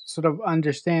to sort of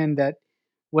understand that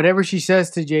whatever she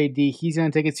says to JD, he's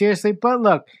going to take it seriously. But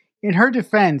look, in her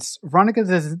defense, Veronica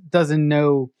doesn't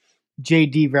know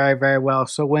JD very, very well.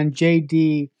 So when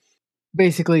JD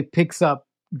basically picks up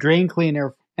drain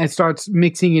cleaner and starts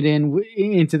mixing it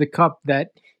into the cup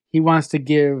that he wants to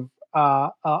give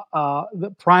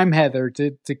the prime Heather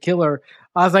to kill her,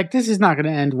 I was like, this is not going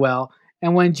to end well.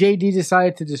 And when JD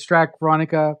decided to distract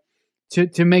Veronica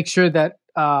to make sure that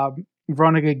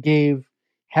Veronica gave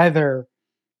Heather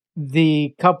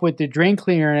the cup with the drain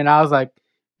cleaner, and I was like,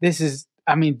 this is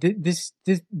going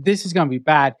to be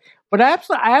bad. But I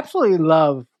absolutely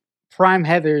love prime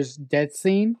Heather's death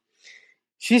scene.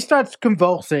 She starts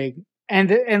convulsing, and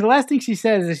the last thing she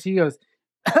says is she goes,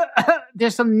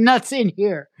 "There's some nuts in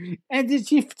here," and then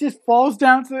she just falls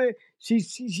down to she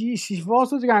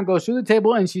falls to the ground, goes through the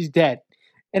table, and she's dead.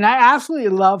 And I absolutely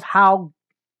love how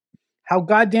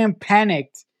goddamn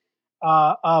panicked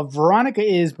Veronica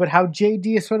is, but how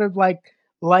JD is sort of like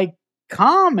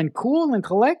calm and cool and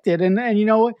collected, and you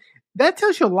know what, that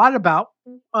tells you a lot about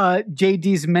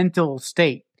JD's mental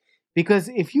state, because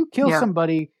if you kill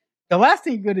somebody, the last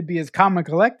thing you're going to be is calm and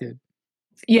collected.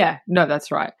 Yeah, no, that's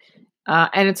right.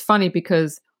 And it's funny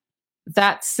because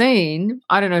that scene,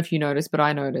 I don't know if you noticed, but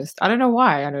I noticed. I don't know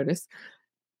why I noticed.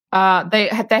 They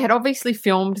had obviously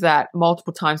filmed that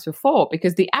multiple times before,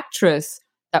 because the actress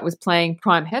that was playing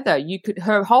Prime Heather,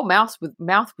 her whole mouth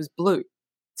was blue,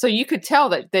 so you could tell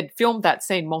that they'd filmed that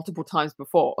scene multiple times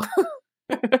before.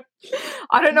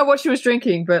 I don't know what she was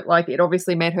drinking, but like, it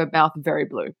obviously made her mouth very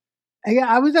blue. Yeah,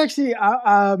 I was actually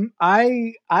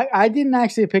I didn't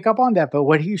actually pick up on that, but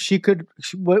what she could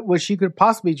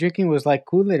possibly drinking was like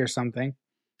Kool-Aid or something.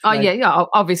 Oh, like, yeah.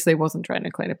 Obviously, it wasn't drain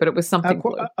cleaner, but it was something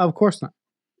blue. Of course not.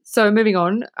 So moving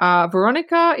on,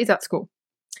 Veronica is at school,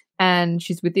 and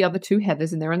she's with the other two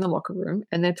Heathers, and they're in the locker room,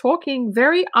 and they're talking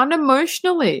very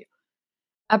unemotionally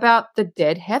about the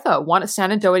dead Heather. One,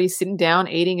 Shannon Doherty's sitting down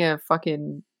eating a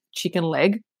fucking chicken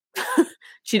leg.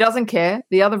 She doesn't care.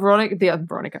 The other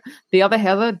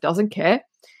Heather doesn't care.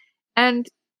 And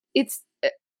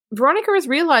Veronica is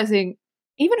realizing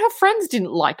even her friends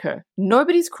didn't like her.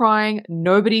 Nobody's crying.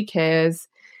 Nobody cares.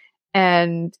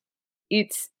 And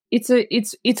it's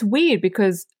weird,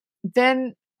 because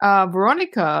then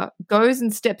Veronica goes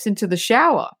and steps into the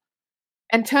shower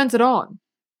and turns it on.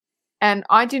 And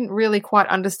I didn't really quite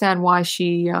understand why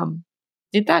she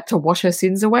did that to wash her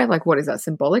sins away. Like, what is that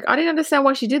symbolic? I didn't understand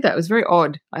why she did that. It was very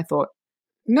odd, I thought.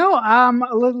 No,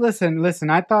 listen.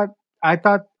 I thought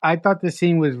the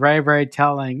scene was very, very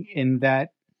telling in that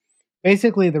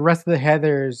basically the rest of the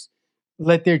Heathers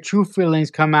let their true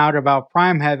feelings come out about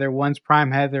Prime Heather once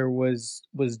Prime Heather was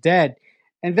dead,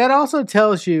 and that also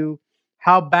tells you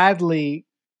how badly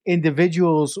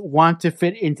individuals want to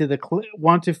fit into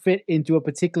a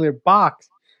particular box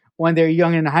when they're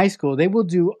young in high school. They will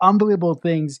do unbelievable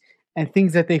things and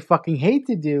things that they fucking hate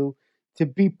to do to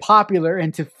be popular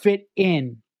and to fit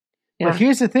in. Yeah. But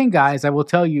here's the thing, guys, I will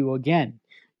tell you again.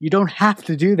 You don't have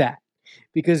to do that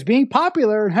because being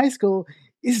popular in high school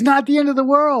is not the end of the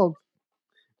world.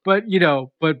 But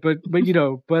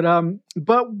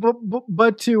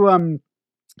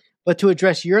to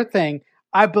address your thing,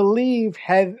 I believe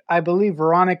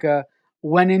Veronica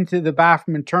went into the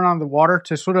bathroom and turned on the water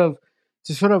to sort of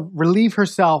relieve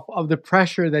herself of the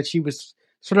pressure that she was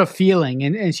sort of feeling,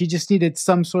 and she just needed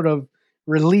some sort of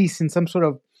release and some sort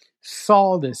of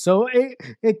solace. So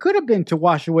it could have been to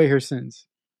wash away her sins.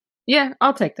 Yeah,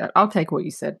 I'll take that. I'll take what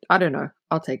you said. I don't know.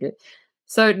 I'll take it.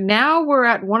 So now we're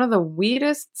at one of the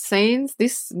weirdest scenes.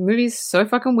 This movie's so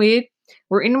fucking weird.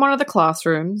 We're in one of the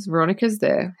classrooms. Veronica's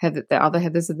there. The other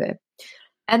Heathers are there.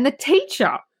 And the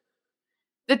teacher,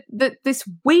 this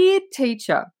weird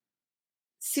teacher,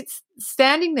 sits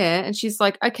standing there and she's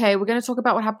like, okay, we're going to talk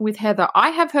about what happened with Heather. I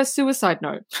have her suicide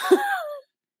note.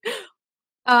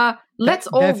 Let's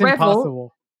all revel.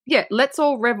 Impossible. Yeah, let's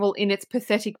all revel in its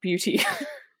pathetic beauty.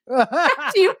 How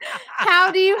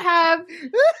do you have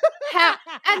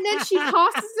and then she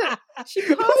passes it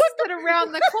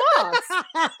around the class.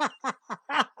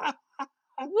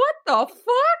 What the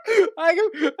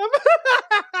fuck?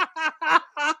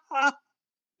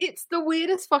 It's the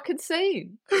weirdest fucking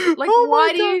scene. Like,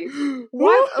 why do you?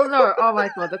 Why? Oh no! Oh my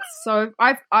god, that's so.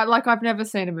 I've never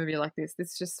seen a movie like this.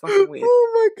 It's just fucking weird.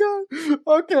 Oh my god.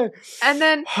 Okay. And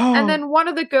then one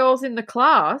of the girls in the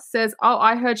class says, "Oh,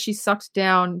 I heard she sucked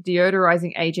down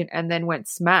deodorizing agent and then went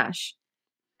smash."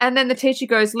 And then the teacher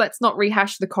goes, "Let's not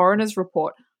rehash the coroner's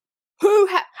report."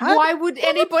 Why would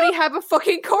anybody have a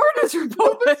fucking coroner's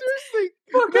report? No, but seriously,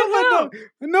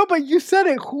 no, but you said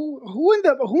it. Who in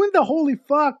the holy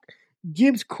fuck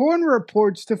gives coroner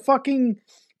reports to fucking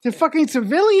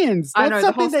civilians? I know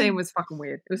the whole scene was fucking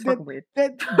weird. It was fucking weird.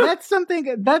 That's something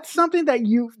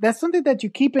that you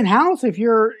keep in house. If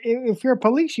you're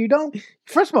police, you don't.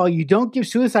 First of all, you don't give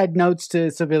suicide notes to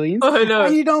civilians,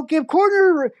 and you don't give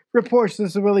coroner reports to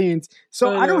civilians.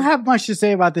 So I don't have much to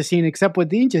say about the scene except what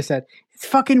Dean just said. It's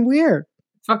fucking weird.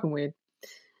 It's fucking weird.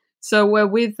 So we're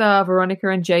with Veronica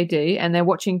and JD, and they're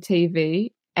watching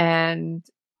TV, and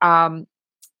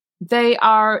they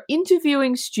are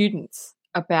interviewing students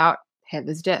about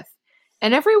Heather's death.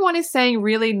 And everyone is saying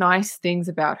really nice things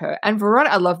about her. And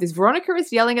Veronica, I love this. Veronica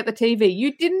is yelling at the TV,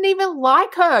 you didn't even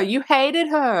like her. You hated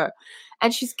her.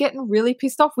 And she's getting really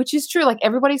pissed off, which is true. Like,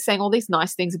 everybody's saying all these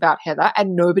nice things about Heather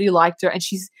and nobody liked her. And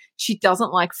she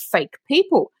doesn't like fake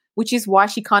people, which is why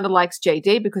she kind of likes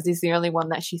JD, because he's the only one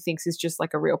that she thinks is just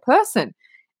like a real person.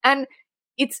 And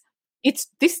it's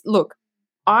this, look,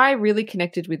 I really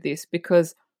connected with this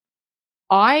because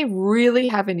I really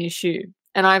have an issue.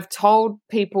 And I've told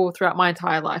people throughout my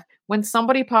entire life, when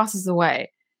somebody passes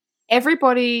away,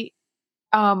 everybody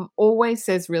always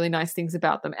says really nice things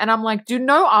about them. And I'm like, do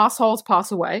no assholes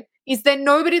pass away? Is there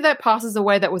nobody that passes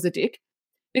away that was a dick?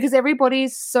 Because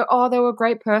everybody's so, they were a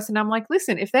great person. I'm like,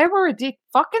 listen, if they were a dick,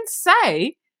 fucking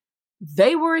say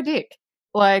they were a dick.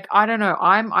 Like, I don't know.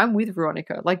 I'm with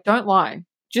Veronica. Like, don't lie.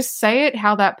 Just say it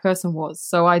how that person was.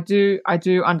 So I do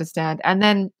understand. And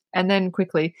then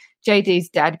quickly, JD's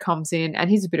dad comes in, and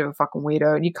he's a bit of a fucking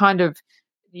weirdo. And you kind of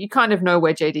know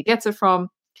where JD gets it from.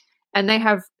 And they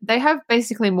have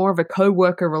basically more of a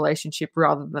co-worker relationship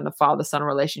rather than a father-son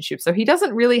relationship. So he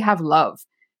doesn't really have love.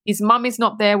 His mum is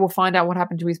not there. We'll find out what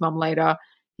happened to his mum later.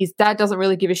 His dad doesn't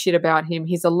really give a shit about him.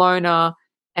 He's a loner,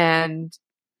 and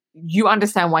you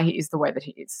understand why he is the way that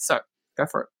he is. So go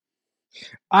for it.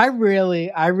 I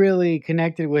really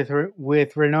connected with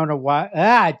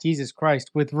Renona. Jesus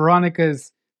Christ, with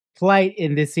Veronica's plight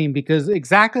in this scene, because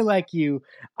exactly like you,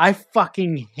 I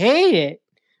fucking hate it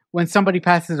when somebody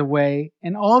passes away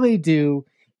and all they do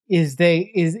is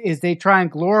they try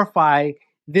and glorify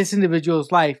this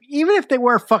individual's life, even if they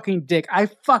were a fucking dick. I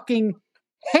fucking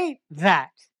hate that.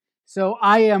 So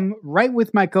I am right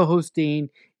with my co-host Dean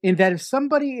in that if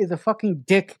somebody is a fucking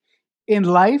dick in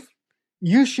life,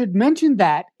 you should mention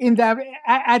that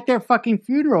at their fucking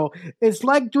funeral. It's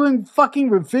like doing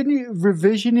fucking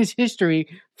revisionist history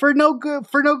for no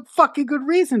fucking good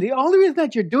reason. The only reason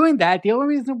that you're doing that, the only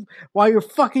reason why you're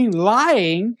fucking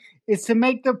lying, is to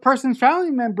make the person's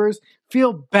family members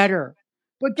feel better.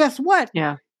 But guess what?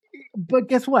 Yeah. But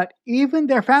guess what? Even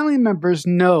their family members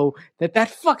know that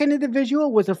fucking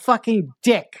individual was a fucking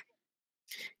dick.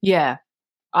 Yeah.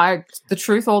 The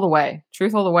truth all the way.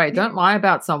 Truth all the way. Don't lie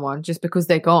about someone just because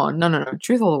they're gone. No.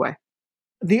 Truth all the way.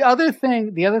 The other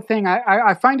thing,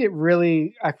 I find it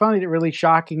really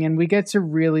shocking, and we get to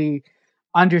really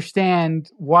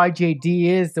understand why JD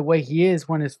is the way he is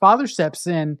when his father steps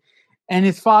in, and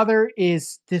his father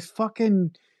is this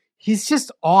fucking, he's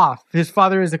just off. His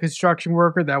father is a construction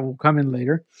worker that will come in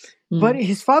later, but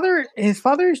his father is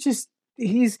just,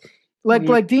 he's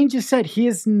like Dean just said, he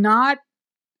is not.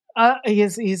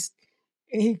 He's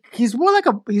more like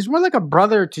a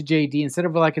brother to JD instead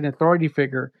of like an authority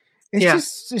figure.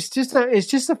 It's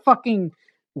just a fucking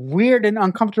weird and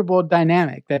uncomfortable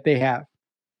dynamic that they have.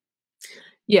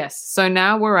 Yes. So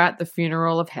now we're at the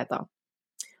funeral of Heather,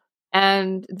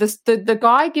 and the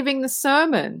guy giving the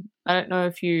sermon. I don't know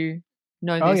if you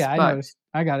know this. Oh yeah, I noticed.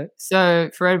 I got it. So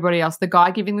for everybody else, the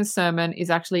guy giving the sermon is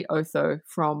actually Otho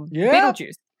from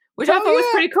Beetlejuice. Which I thought was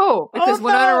pretty cool because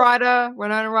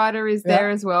Winona Ryder is there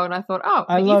as well, and I thought,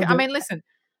 I mean, listen,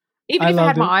 even if I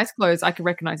had my eyes closed, I could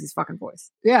recognize his fucking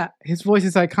voice. Yeah, his voice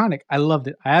is iconic. I loved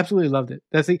it. I absolutely loved it.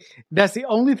 That's the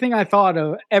only thing I thought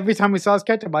of every time we saw his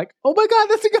sketch. I'm like, oh my god,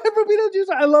 that's the guy from Beetlejuice.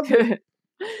 I loved it.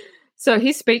 So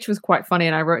his speech was quite funny,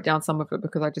 and I wrote down some of it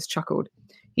because I just chuckled.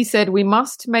 He said, "We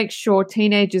must make sure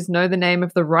teenagers know the name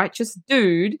of the righteous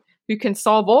dude who can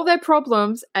solve all their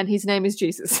problems, and his name is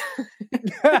Jesus."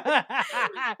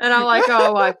 And I'm like,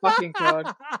 oh my fucking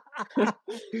god.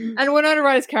 And Winona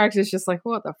Ryder's character is just like,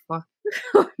 what the fuck?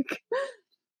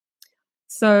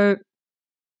 So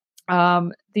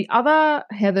the other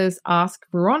Heathers ask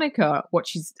Veronica what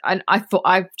she's, and I've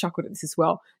chuckled at this as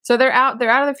well. So they're out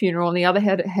of the funeral, and the other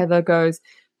Heather goes,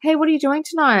 "Hey, what are you doing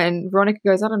tonight?" And Veronica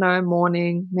goes, "I don't know,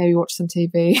 mourning, maybe watch some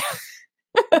TV."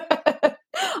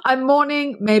 I'm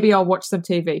mourning, maybe I'll watch some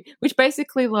TV, which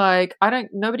basically, like,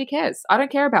 nobody cares. I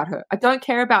don't care about her. I don't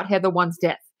care about Heather 1's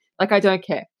death. Like, I don't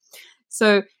care.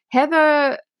 So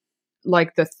Heather,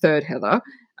 like the third Heather,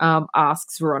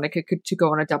 asks Veronica to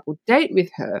go on a double date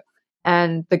with her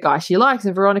and the guy she likes.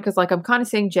 And Veronica's like, "I'm kind of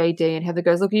seeing JD." And Heather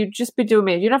goes, "Look, you just be doing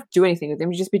me. You don't have to do anything with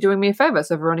him. You just be doing me a favor."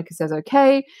 So Veronica says,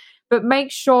 "Okay, but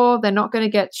make sure they're not going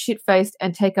to get shit-faced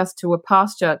and take us to a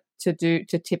pasture to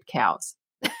tip cows."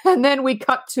 And then we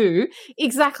cut to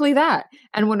exactly that.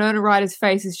 And Winona Ryder's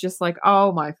face is just like,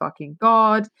 oh my fucking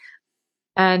god.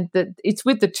 And it's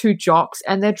with the two jocks,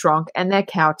 and they're drunk, and they're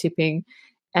cow tipping.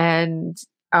 And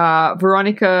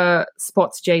Veronica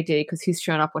spots JD because he's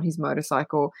shown up on his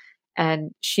motorcycle.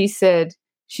 And she said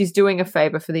she's doing a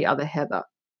favor for the other Heather.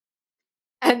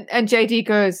 And JD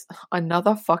goes,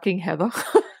 "Another fucking Heather?"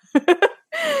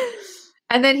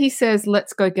 And then he says,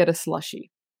 "Let's go get a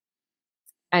slushie."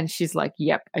 And she's like,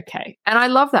 "Yep, okay." And I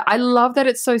love that. I love that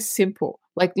it's so simple.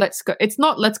 Like, let's go. It's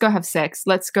not let's go have sex.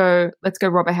 Let's go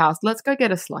rob a house. Let's go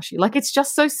get a slushie. Like, it's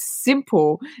just so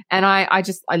simple. And I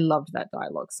loved that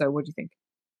dialogue. So what do you think?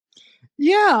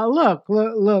 Yeah, look.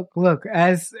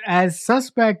 As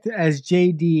suspect as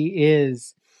JD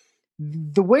is,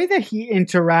 the way that he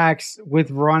interacts with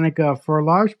Veronica for a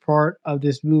large part of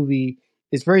this movie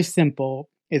is very simple.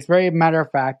 It's very matter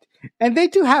of fact. And they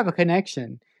do have a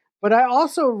connection. But I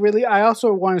also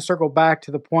want to circle back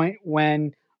to the point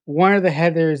when one of the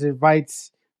Heathers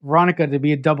invites Veronica to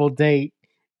be a double date,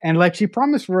 and like she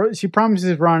promises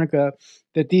Veronica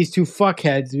that these two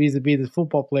fuckheads, vis-a-vis the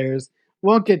football players,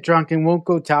 won't get drunk and won't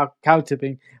go cow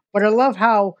tipping. But I love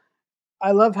how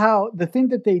the thing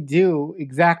that they do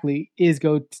exactly is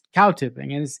go cow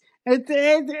tipping, and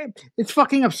it's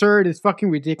fucking absurd. It's fucking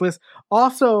ridiculous.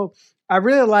 Also, I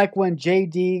really like when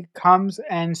JD comes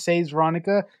and saves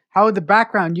Veronica, how in the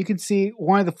background you can see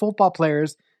one of the football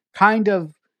players kind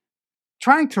of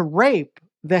trying to rape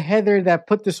the Heather that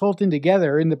put this whole thing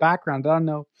together in the background. I don't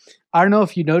know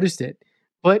if you noticed it,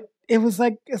 but it's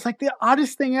like the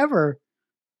oddest thing ever.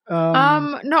 No,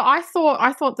 I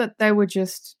thought that they were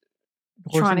just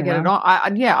trying to get it on.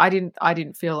 I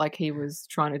didn't feel like he was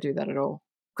trying to do that at all,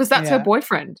 because that's her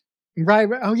boyfriend. Right.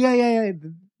 Oh yeah.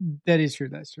 That is true.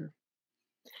 That's true.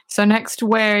 So next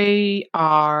we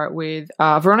are with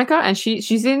Veronica, and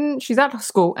she's at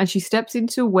school, and she steps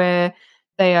into where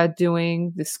they are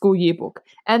doing the school yearbook,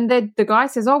 and the guy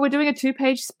says, "Oh, we're doing a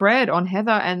 2-page spread on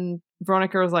Heather," and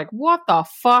Veronica is like, "What the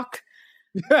fuck?"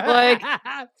 Like,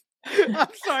 I'm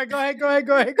sorry. Go ahead.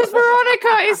 Because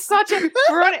Veronica is such a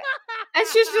Veronica, and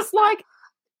she's just like,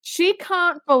 she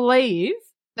can't believe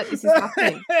that this is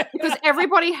happening because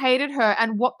everybody hated her.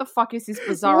 And what the fuck is this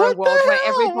bizarro world where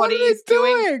everybody is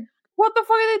doing? What the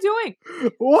fuck are they doing?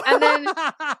 What? And then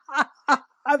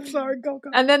I'm sorry. Go.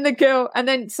 And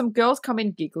then some girls come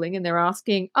in giggling and they're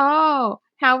asking, "Oh,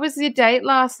 how was your date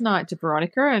last night?" to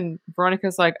Veronica, and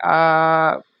Veronica's like,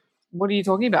 "What are you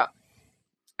talking about?"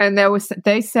 And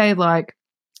they say like,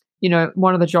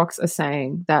 one of the jocks are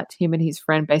saying that him and his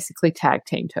friend basically tag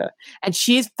teamed her, and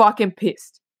she's fucking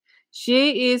pissed.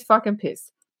 She is fucking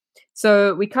pissed.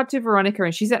 So we cut to Veronica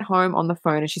and she's at home on the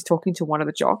phone and she's talking to one of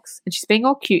the jocks and she's being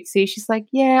all cutesy. She's like,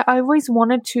 "Yeah, I always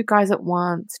wanted two guys at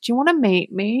once. Do you want to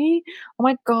meet me? Oh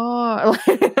my God."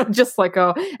 Just like,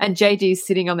 oh, and JD's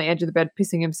sitting on the edge of the bed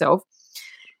pissing himself.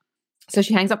 So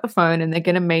she hangs up the phone and they're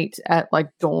going to meet at like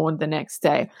dawn the next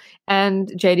day. And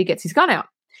JD gets his gun out.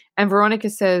 And Veronica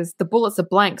says, "The bullets are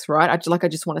blanks, right? I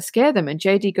just want to scare them." And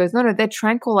JD goes, No, they're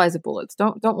tranquilizer bullets.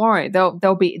 Don't worry.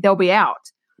 They'll be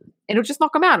out. It'll just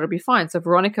knock them out. It'll be fine. So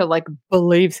Veronica like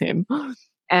believes him.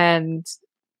 And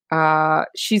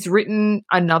she's written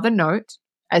another note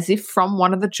as if from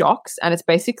one of the jocks. And it's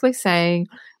basically saying,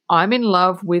 "I'm in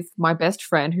love with my best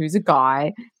friend who's a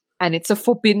guy. And it's a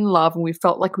forbidden love. And we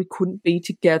felt like we couldn't be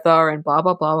together and blah,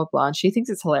 blah, blah, blah, blah." And she thinks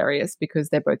it's hilarious because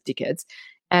they're both dickheads.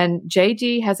 And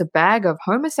JD has a bag of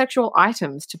homosexual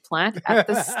items to plant at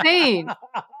the scene.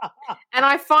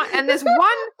 And there's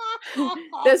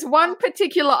one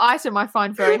particular item I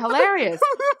find very hilarious.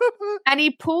 And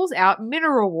he pulls out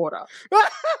mineral water.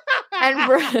 And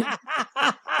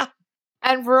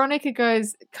Veronica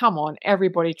goes, "Come on,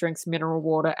 everybody drinks mineral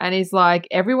water." And he's like,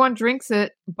 "Everyone drinks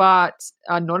it, but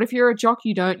not if you're a jock,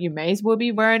 you don't. You may as well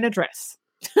be wearing a dress."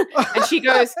 and she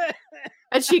goes,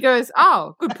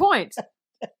 "Oh, good point."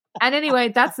 And anyway,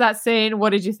 that's that scene. What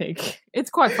did you think? It's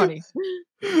quite funny.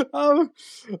 Look,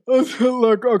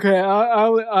 okay,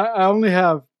 I only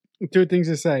have two things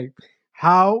to say.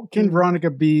 How can Veronica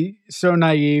be so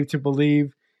naive to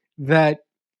believe that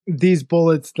these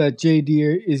bullets that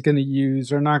JD is going to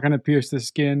use are not going to pierce the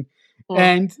skin?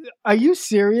 And are you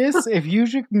serious? If you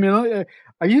drink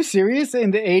are you serious?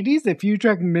 In the 80s, if you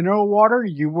drank mineral water,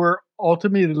 you were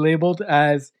ultimately labeled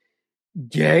as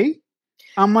gay?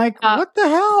 I'm like, what the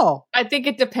hell? I think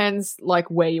it depends, like,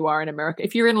 where you are in America.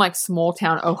 If you're in, like, small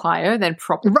town Ohio, then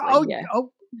probably, yeah.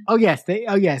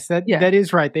 That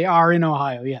is right. They are in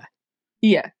Ohio, yeah.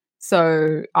 Yeah.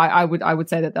 So I would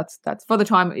say that's for the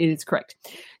time it is correct.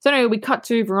 So anyway, we cut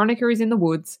to Veronica is in the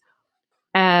woods,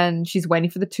 and she's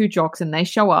waiting for the two jocks, and they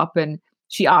show up, and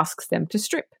she asks them to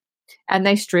strip, and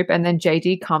they strip, and then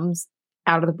JD comes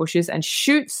out of the bushes and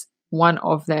shoots one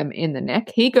of them in the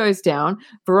neck. He goes down.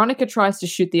 Veronica tries to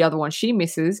shoot the other one. She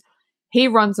misses. He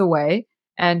runs away,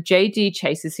 and JD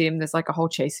chases him. There's like a whole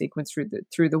chase sequence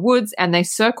through the woods, and they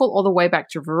circle all the way back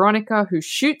to Veronica, who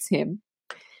shoots him,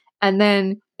 and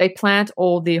then they plant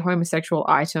all the homosexual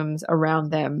items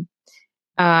around them.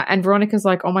 And Veronica's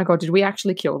like, "Oh my God, did we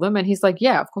actually kill them?" And he's like,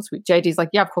 "Yeah, of course we." JD's like,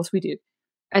 "Yeah, of course we did."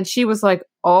 And she was like,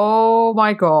 "Oh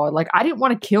my God, like I didn't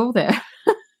want to kill them."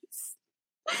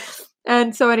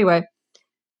 And so anyway,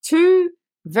 two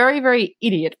very, very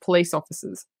idiot police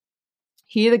officers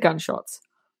hear the gunshots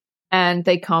and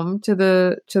they come to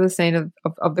the scene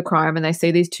of the crime, and they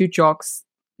see these two jocks,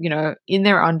 in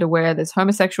their underwear. There's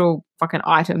homosexual fucking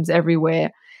items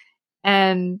everywhere.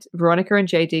 And Veronica and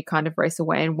JD kind of race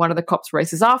away, and one of the cops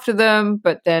races after them,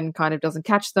 but then kind of doesn't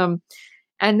catch them.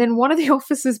 And then one of the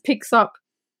officers picks up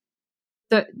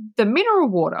the mineral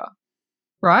water,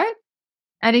 right?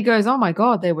 And he goes, "Oh my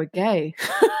God, they were gay."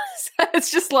 So it's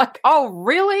just like, oh,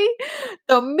 really?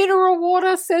 The mineral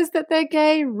water says that they're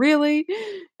gay? Really?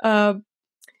 But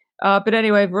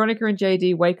anyway, Veronica and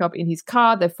JD wake up in his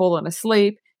car. They've fallen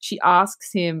asleep. She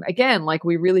asks him again, like,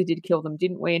 "We really did kill them,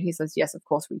 didn't we?" And he says, "Yes, of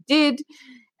course we did."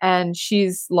 And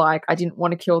she's like, "I didn't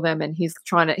want to kill them." And he's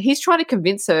trying to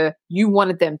convince her, "You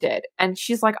wanted them dead." And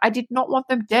she's like, "I did not want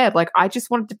them dead. Like, I just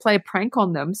wanted to play a prank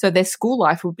on them so their school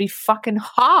life would be fucking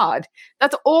hard.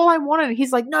 That's all I wanted." And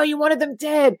he's like, "No, you wanted them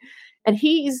dead." And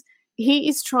he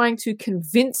is trying to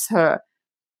convince her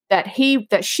that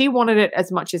she wanted it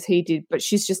as much as he did, but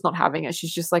she's just not having it.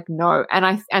 She's just like, "No."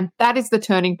 And that is the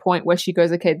turning point where she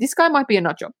goes, "Okay, this guy might be a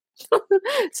nut job."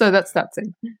 So that's that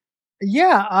scene.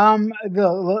 Yeah.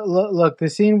 Look, the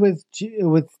scene with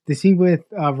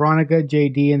Veronica,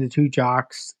 JD, and the two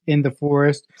jocks in the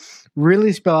forest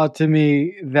really spell out to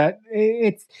me that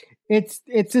it's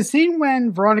a scene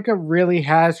when Veronica really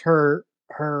has her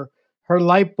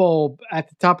light bulb at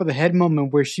the top of the head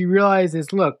moment, where she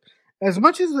realizes, look, as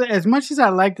much as I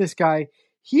like this guy,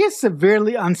 he is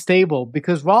severely unstable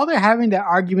because while they're having that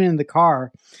argument in the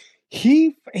car,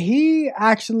 he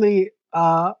actually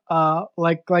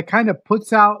like kind of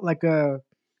puts out like a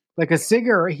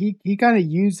cigarette. He kind of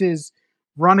uses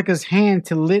Veronica's hand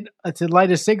to light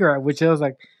a cigarette, which I was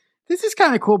like, this is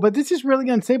kind of cool, but this is really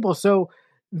unstable. So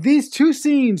these two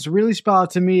scenes really spell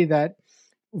out to me that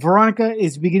Veronica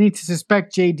is beginning to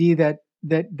suspect JD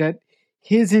that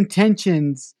his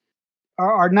intentions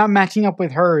are not matching up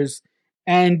with hers.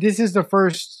 And this is the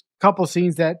first couple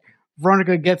scenes that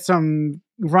Veronica gets some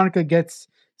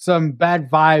bad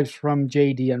vibes from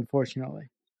JD, unfortunately.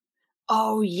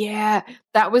 Oh yeah,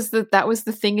 that was the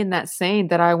thing in that scene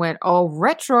that I went, oh,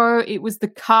 retro. It was the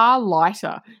car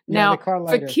lighter. Now, the car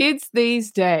lighter. For kids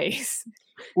these days,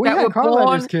 we had car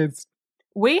lighters, kids.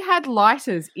 We had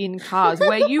lighters in cars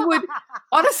where you would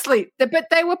honestly, but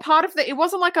they were part of it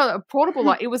wasn't like a portable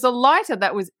light. It was a lighter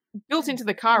that was built into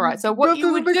the car, right? So what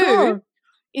you would do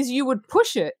is you would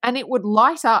push it and it would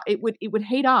light up. It would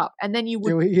heat up, and then you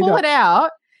would pull it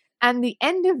out, and the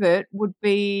end of it would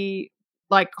be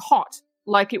like hot,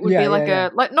 like it would be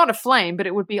like like not a flame, but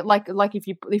it would be like if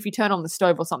you turn on the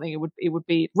stove or something, it would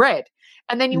be red,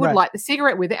 and then you would light the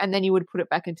cigarette with it, and then you would put it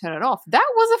back and turn it off. That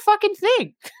was a fucking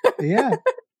thing. Yeah,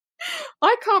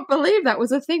 I can't believe that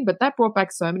was a thing, but that brought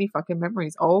back so many fucking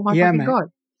memories. Oh my fucking god!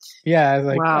 Yeah,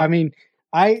 like wow. I mean,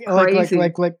 I Crazy.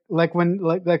 like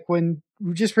when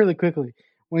just really quickly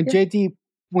when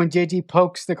JD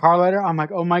pokes the car lighter, I'm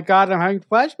like, oh my god, I'm having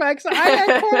flashbacks. I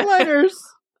had car lighters.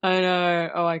 I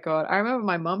know. Oh my god! I remember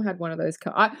my mum had one of those.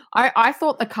 I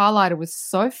thought the car lighter was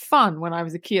so fun when I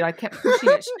was a kid. I kept pushing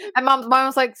it, and mum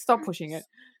was like, "Stop pushing it."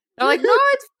 And I'm like, "No,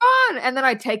 it's fun." And then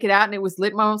I take it out, and it was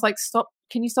lit. My mum was like, "Stop!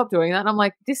 Can you stop doing that?" And I'm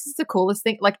like, "This is the coolest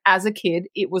thing." Like as a kid,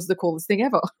 it was the coolest thing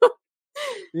ever.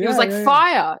 It was like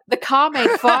fire. The car made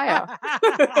fire.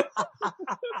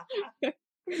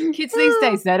 Kids these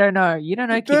days, they don't know. You don't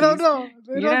know, kiddies. They don't know.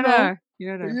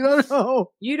 You don't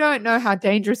know. You don't know how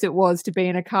dangerous it was to be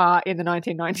in a car in the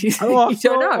 1990s. You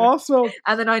don't know. Also,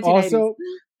 and the 1980s.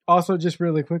 Also, just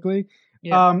really quickly,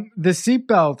 the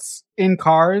seatbelts in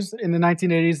cars in the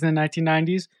 1980s and the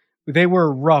 1990s, they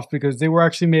were rough because they were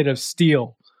actually made of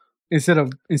steel instead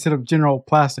of general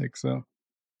plastic. So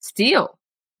steel.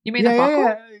 You mean the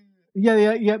buckle? Yeah.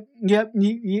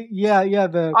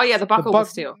 The buckle was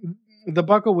steel. The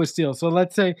buckle was steel. So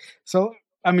let's say,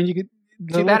 I mean, you could.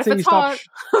 Too bad if it's hot.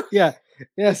 Yeah.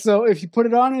 So if you put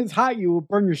it on and it's hot, you will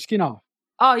burn your skin off.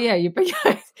 Oh yeah,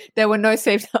 there were no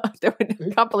safe. I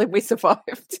can't believe we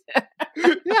survived.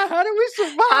 Yeah, how did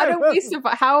we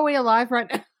survive? How are we alive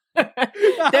right now?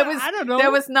 I don't know.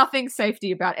 There was nothing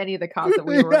safety about any of the cars that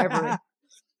we were ever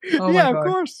in. Oh my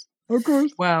God. Of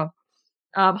course. Wow.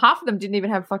 Half of them didn't even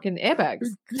have fucking airbags.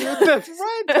 Yeah, that's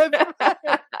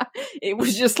right. It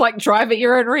was just like drive at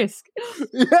your own risk.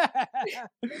 Yeah.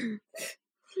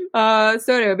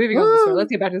 So anyway, moving on to the story.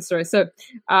 Let's get back to the story. So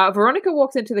Veronica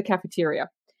walks into the cafeteria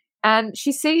and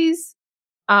she sees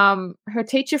her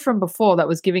teacher from before that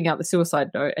was giving out the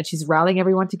suicide note, and she's rallying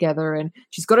everyone together, and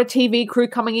she's got a TV crew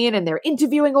coming in and they're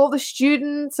interviewing all the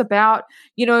students about,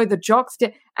 the jocks.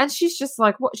 And she's just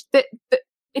like, what?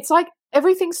 It's like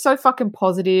everything's so fucking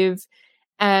positive,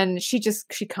 and she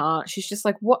can't. She's just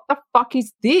like, what the fuck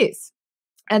is this?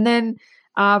 And then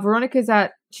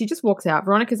she just walks out.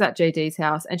 Veronica's at JD's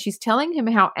house, and she's telling him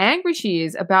how angry she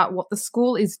is about what the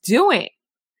school is doing.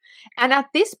 And at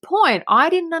this point, I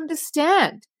didn't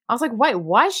understand. I was like, wait,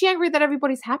 why is she angry that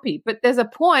everybody's happy? But there's a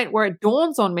point where it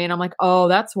dawns on me, and I'm like, oh,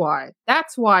 that's why.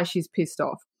 That's why she's pissed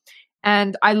off.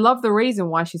 And I love the reason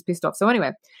why she's pissed off. So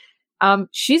anyway,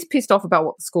 she's pissed off about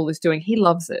what the school is doing. He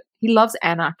loves it. He loves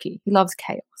anarchy. He loves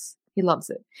chaos. He loves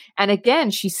it. And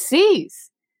again, she sees,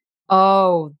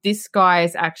 oh, this guy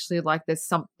is actually like there's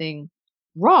something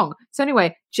wrong. So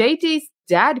anyway, JD's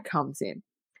dad comes in,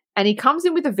 and he comes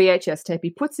in with a VHS tape. He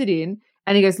puts it in,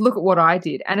 and he goes, look at what I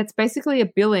did. And it's basically a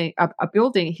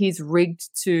building he's rigged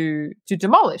to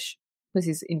demolish because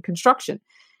he's in construction.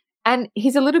 And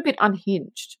he's a little bit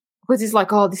unhinged because he's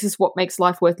like, oh, this is what makes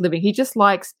life worth living. He just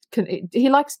likes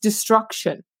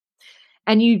destruction.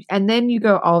 And then you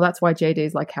go, oh, that's why JD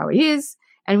is like how he is.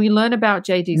 And we learn about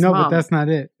JD's mom. No, but that's not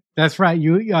it. That's right.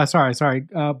 Sorry.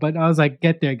 But I was like,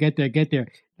 get there.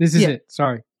 This is it.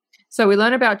 Sorry. So we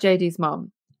learn about JD's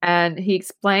mom, and he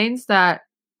explains that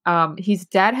his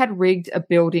dad had rigged a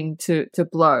building to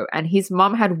blow, and his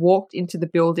mom had walked into the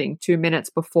building 2 minutes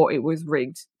before it was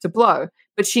rigged to blow.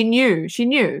 But she knew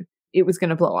it was going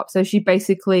to blow up. So she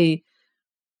basically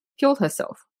killed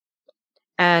herself.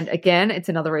 And again, it's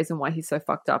another reason why he's so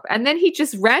fucked up. And then he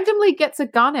just randomly gets a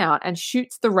gun out and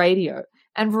shoots the radio.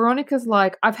 And Veronica's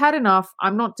like, I've had enough.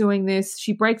 I'm not doing this.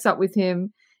 She breaks up with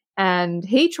him. And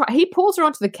he pulls her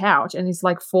onto the couch and he's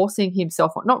like forcing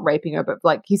himself on, not raping her, but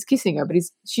like he's kissing her, but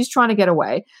she's trying to get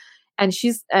away. And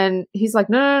he's like,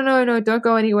 no, don't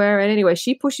go anywhere. And anyway,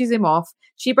 she pushes him off.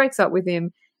 She breaks up with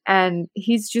him, and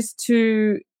he's just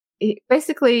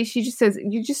basically, she just says,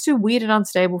 you're just too weird and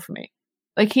unstable for me.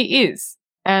 Like he is.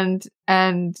 And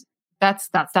that's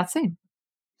that scene.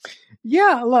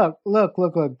 Yeah, look.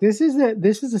 This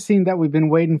is a scene that we've been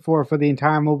waiting for the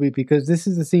entire movie, because this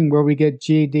is the scene where we get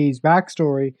JD's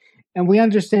backstory, and we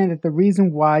understand that the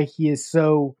reason why he is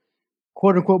so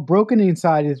quote unquote broken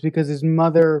inside is because his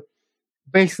mother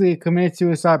basically committed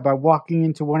suicide by walking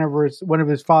into one of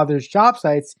his father's job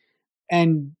sites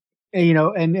and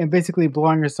basically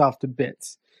blowing herself to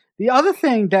bits. The other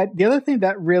thing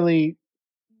that really,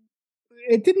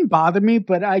 it didn't bother me,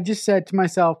 but I just said to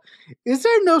myself, is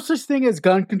there no such thing as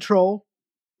gun control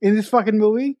in this fucking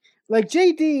movie? Like,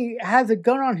 JD has a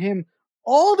gun on him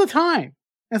all the time.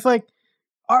 It's like,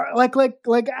 Veronica,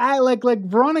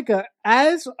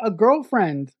 as a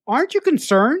girlfriend, aren't you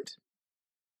concerned?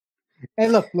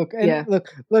 And look,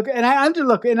 and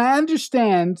I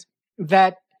understand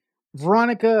that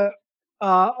Veronica,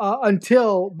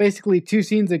 until basically 2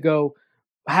 scenes ago,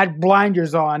 had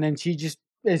blinders on, and she just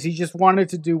wanted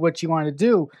to do what she wanted to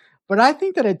do. But I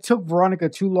think that it took Veronica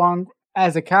too long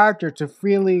as a character to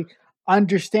really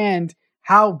understand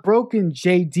how broken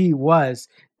JD was.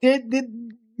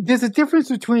 There's a difference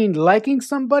between liking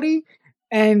somebody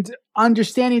and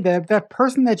understanding that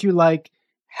person that you like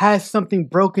has something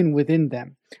broken within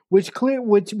them, which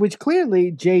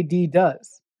clearly JD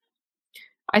does.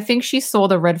 I think she saw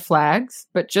the red flags,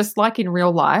 but just like in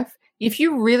real life, if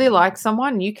you really like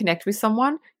someone and you connect with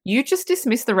someone, you just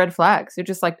dismiss the red flags. You're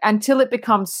just like, until it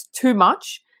becomes too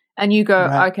much and you go,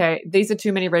 right, okay, these are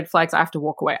too many red flags, I have to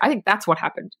walk away. I think that's what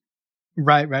happened.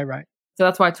 Right. So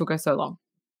that's why it took her so long.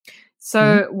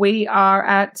 So we are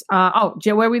at,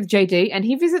 we're with JD, and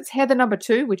he visits Heather number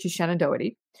 2, which is Shannon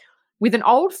Doherty, with an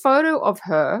old photo of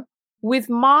her with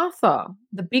Martha,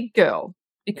 the big girl,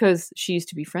 because she used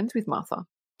to be friends with Martha.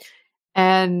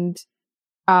 And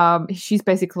she's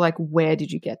basically like, where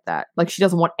did you get that? Like, she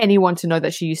doesn't want anyone to know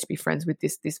that she used to be friends with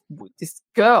this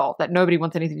girl that nobody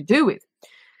wants anything to do with.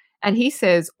 And he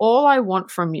says, all I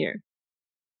want from you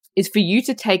is for you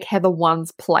to take Heather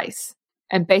 1's place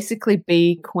and basically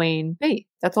be Queen Bee.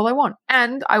 That's all I want.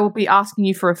 And I will be asking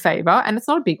you for a favor, and it's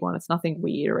not a big one. It's nothing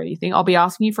weird or anything. I'll be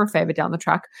asking you for a favor down the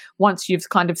track once you've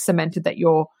kind of cemented that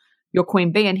you're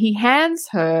Queen Bee. And he hands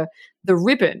her the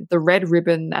ribbon, the red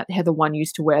ribbon that Heather 1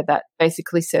 used to wear, that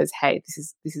basically says, hey,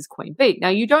 this is Queen Bee. Now,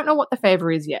 you don't know what the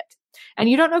favor is yet. And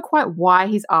you don't know quite why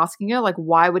he's asking her. Like,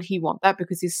 why would he want that?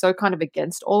 Because he's so kind of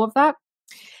against all of that.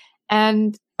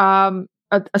 And a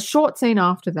short scene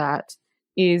after that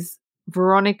is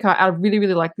Veronica. I really,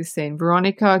 really like this scene.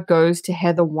 Veronica goes to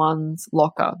Heather 1's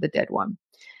locker, the dead one,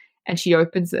 and she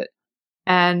opens it.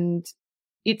 And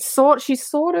she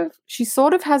sort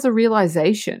of has a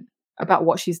realization about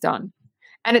what she's done.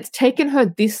 And it's taken her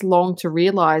this long to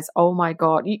realize, oh my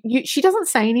God, she doesn't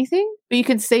say anything, but you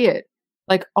can see it.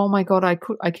 Like, oh my God,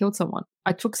 I killed someone.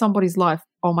 I took somebody's life.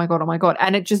 Oh my God.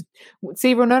 And it just,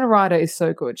 see, Winona Ryder is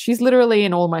so good. She's literally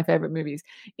in all my favorite movies.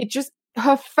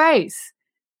 Her face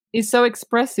is so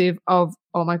expressive of,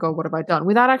 oh my God, what have I done?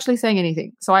 Without actually saying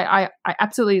anything. So I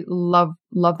absolutely love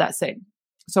that scene.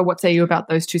 So what say you about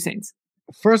those 2 scenes?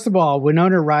 First of all,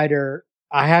 Winona Ryder,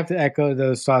 I have to echo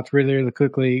those thoughts really, really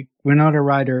quickly. Winona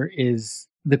Ryder is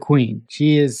the queen.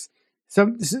 She is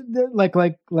some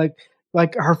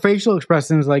like her facial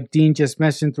expressions, like Dean just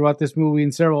mentioned throughout this movie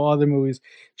and several other movies.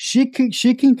 She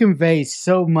can convey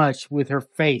so much with her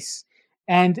face,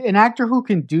 and an actor who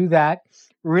can do that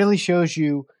really shows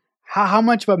you how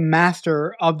much of a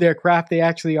master of their craft they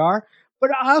actually are.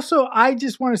 But also, I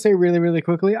just want to say really, really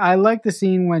quickly, I like the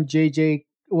scene when JD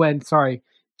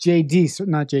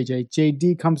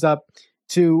comes up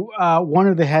to one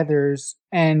of the Heathers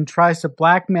and tries to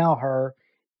blackmail her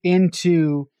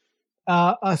into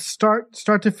start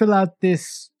to fill out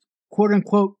this quote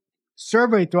unquote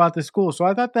survey throughout the school. So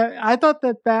I thought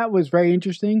that was very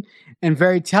interesting and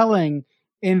very telling,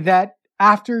 in that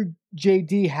after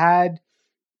JD had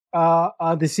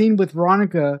the scene with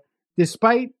Veronica,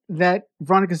 despite that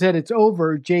Veronica said it's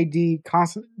over,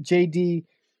 JD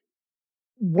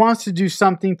wants to do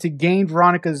something to gain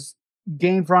Veronica's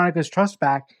trust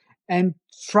back and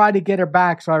try to get her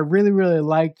back. So I really, really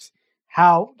liked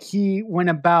how he went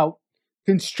about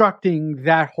constructing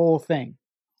that whole thing.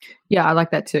 Yeah, I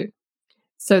like that too.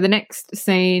 So the next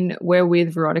scene, we're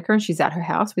with Veronica, and she's at her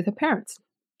house with her parents.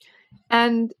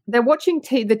 And they're watching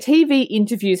the TV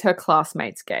interviews her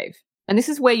classmates gave. And this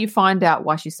is where you find out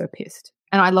why she's so pissed.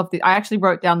 And I love this. I actually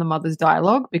wrote down the mother's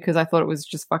dialogue because I thought it was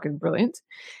just fucking brilliant.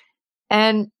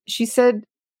 And she said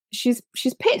she's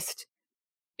pissed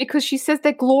because she says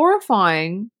they're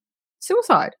glorifying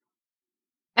suicide.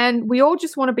 And we all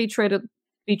just want to be treated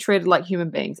like human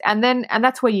beings. And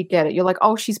that's where you get it. You're like,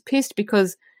 oh, she's pissed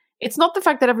because it's not the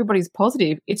fact that everybody's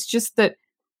positive. It's just that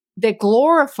they're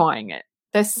glorifying it.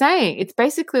 They're saying it's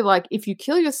basically like, if you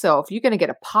kill yourself, you're going to get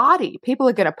a party. People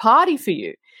are going to party for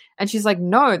you. And she's like,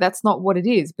 no, that's not what it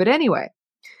is. But anyway,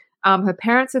 her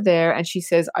parents are there and she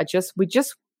says,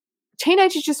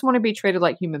 teenagers just want to be treated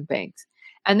like human beings.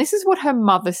 And this is what her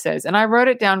mother says. And I wrote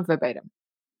it down verbatim.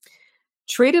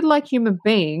 Treated like human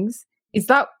beings. Is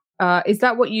that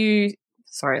what you,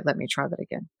 sorry, let me try that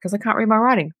again because I can't read my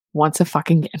writing. Once a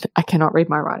fucking again. I cannot read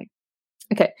my writing.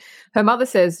 Okay. Her mother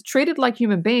says, treated like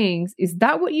human beings. Is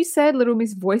that what you said, little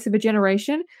miss voice of a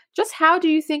generation? Just how do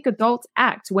you think adults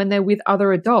act when they're with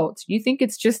other adults? You think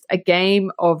it's just a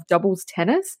game of doubles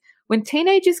tennis? When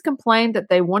teenagers complain that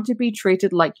they want to be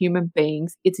treated like human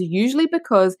beings, it's usually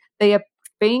because they are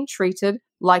being treated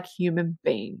like human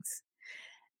beings.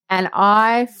 And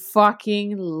I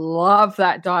fucking love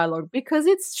that dialogue because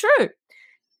it's true.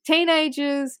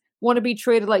 Teenagers want to be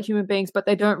treated like human beings, but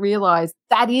they don't realize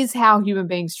that is how human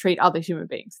beings treat other human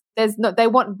beings.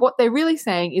 What they're really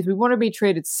saying is we want to be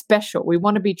treated special. We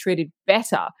want to be treated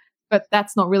better, but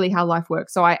that's not really how life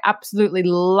works. So I absolutely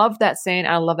love that scene.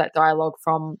 And I love that dialogue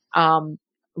from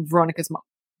Veronica's mom.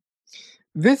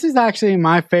 This is actually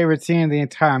my favorite scene in the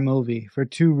entire movie for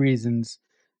two reasons.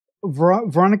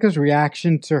 Veronica's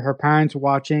reaction to her parents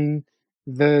watching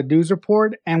the news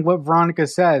report and what Veronica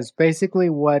says, basically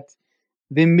what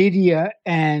the media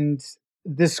and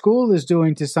the school is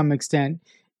doing to some extent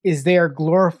is they are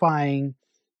glorifying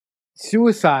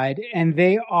suicide, and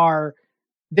they're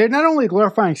not only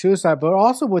glorifying suicide, but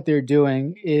also what they're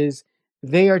doing is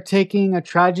they are taking a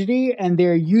tragedy and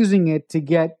they're using it to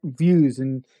get views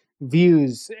and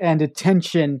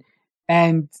attention,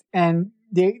 and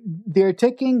they're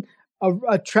taking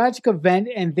a tragic event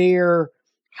and they're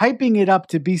hyping it up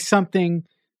to be something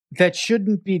that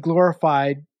shouldn't be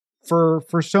glorified for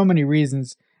so many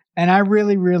reasons. And I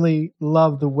really, really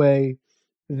love the way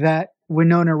that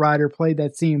Winona Ryder played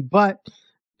that scene. But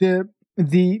the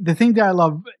thing that I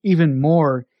love even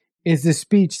more is the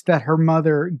speech that her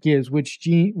mother gives, which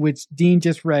Dean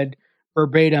just read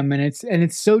verbatim, and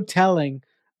it's so telling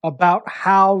about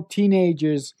how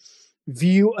teenagers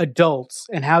view adults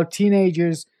and how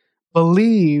teenagers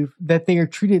believe that they are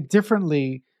treated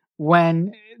differently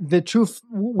when the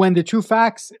true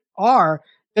facts are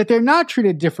that they're not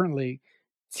treated differently.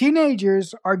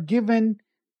 Teenagers are given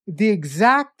the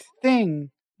exact thing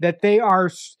that they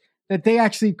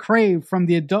actually crave from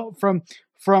the adult from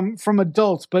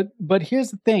adults. But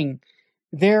here's the thing: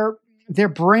 their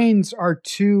brains are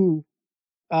too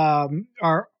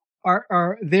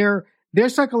their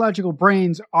psychological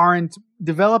brains aren't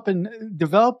developed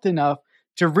enough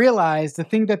to realize the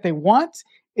thing that they want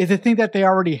is the thing that they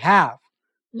already have.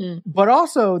 But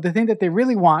also the thing that they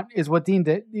really want is what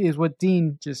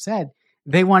Dean just said.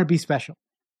 They want to be special.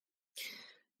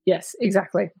 Yes,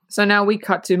 exactly. So now we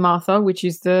cut to Martha, which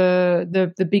is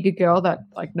the bigger girl that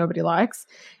like nobody likes.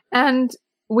 And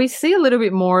we see a little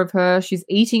bit more of her. She's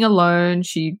eating alone.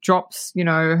 She drops,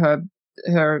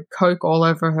 her Coke all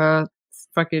over her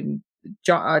fucking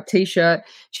t-shirt.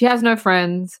 She has no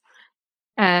friends.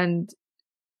 And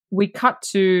we cut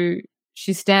to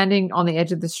she's standing on the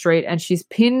edge of the street and she's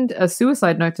pinned a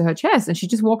suicide note to her chest and she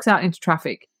just walks out into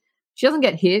traffic. She doesn't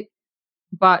get hit,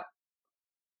 but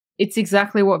it's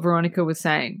exactly what Veronica was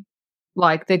saying.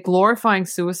 Like, they're glorifying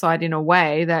suicide in a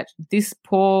way that this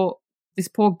poor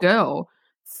girl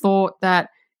thought that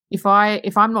if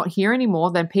I'm not here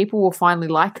anymore, then people will finally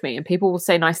like me and people will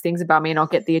say nice things about me and I'll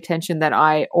get the attention that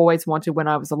I always wanted when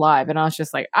I was alive. And I was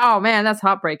just like, oh man, that's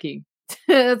heartbreaking.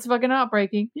 That's fucking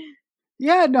heartbreaking.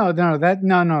 Yeah, no.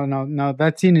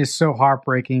 That scene is so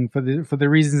heartbreaking for the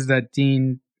reasons that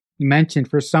Dean mentioned.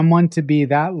 For someone to be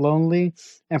that lonely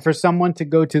and for someone to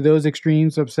go to those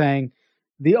extremes of saying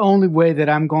the only way that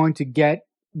I'm going to get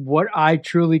what I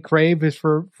truly crave is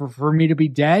for me to be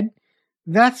dead.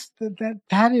 That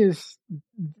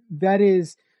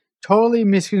is totally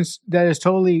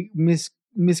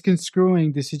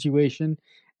misconstruing the situation,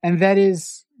 and that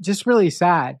is just really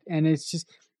sad. And it's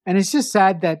just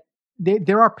sad that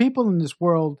there are people in this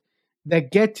world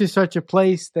that get to such a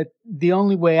place that the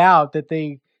only way out that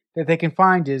they can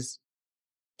find is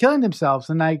killing themselves.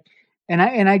 And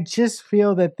I just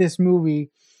feel that this movie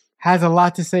has a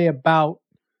lot to say about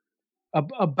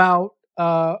about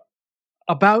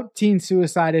teen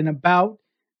suicide and about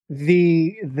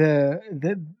the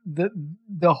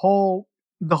whole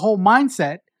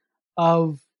mindset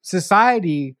of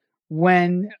society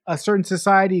when a certain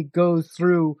society goes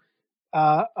through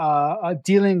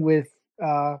dealing with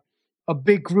a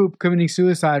big group committing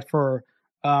suicide for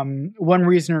one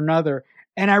reason or another.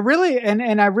 And I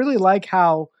really like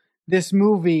how this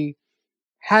movie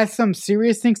has some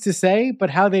serious things to say, but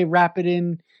how they wrap it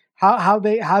in, how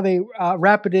they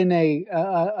wrap it in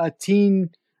a teen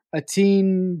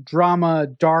drama,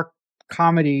 dark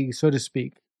comedy, so to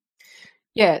speak.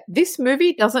 Yeah, this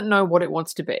movie doesn't know what it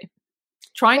wants to be.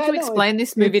 Trying to explain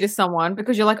this movie to someone,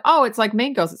 because you're like, oh, it's like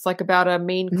Mean Girls. It's like about a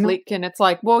mean clique. And it's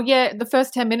like, well, yeah, the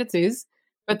first 10 minutes is,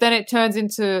 but then it turns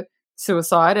into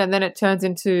suicide, and then it turns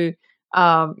into,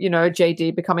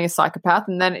 JD becoming a psychopath.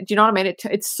 And then, do you know what I mean?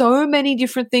 It's so many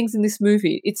different things in this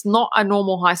movie. It's not a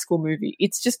normal high school movie.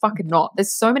 It's just fucking not.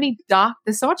 There's so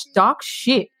much dark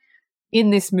shit in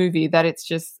this movie that it's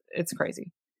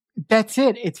crazy. That's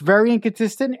it. It's very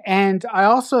inconsistent. And I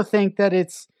also think that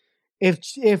it's,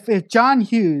 if John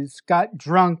Hughes got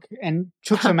drunk and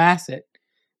took some acid,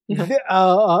 he would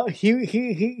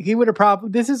have probably.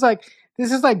 This is like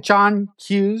John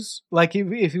Hughes, like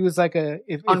if he was like on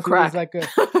crack, he was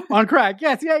like on crack.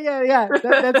 Yes, yeah.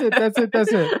 That's it.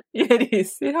 Yeah, it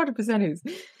is. It 100% is.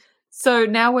 So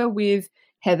now we're with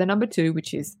Heather number 2,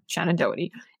 which is Shannon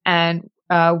Doherty, and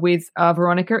with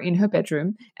Veronica in her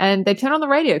bedroom, and they turn on the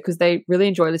radio because they really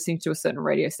enjoy listening to a certain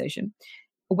radio station.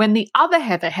 When the other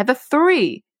Heather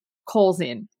 3, calls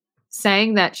in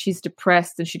saying that she's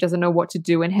depressed and she doesn't know what to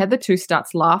do, and Heather 2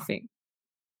 starts laughing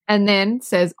and then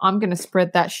says, I'm going to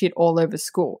spread that shit all over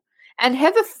school. And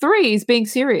Heather 3 is being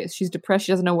serious. She's depressed.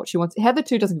 She doesn't know what she wants. Heather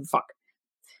 2 doesn't give a fuck.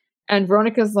 And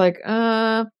Veronica's like,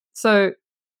 So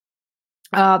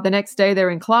the next day they're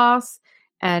in class,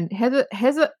 and Heather,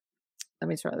 let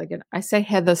me try that again. I say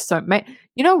Heather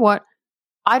you know what?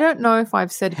 I don't know if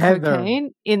I've said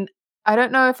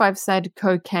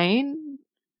cocaine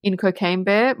in Cocaine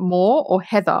Bear more, or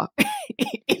Heather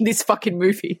in this fucking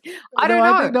movie. I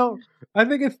don't know. I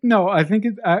think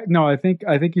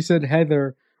you said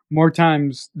Heather more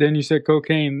times than you said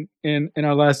cocaine in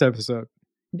our last episode.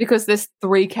 Because there's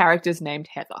 3 characters named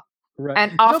Heather. Right.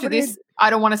 And after this, I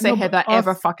don't want to say Heather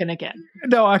ever fucking again.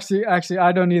 No, actually,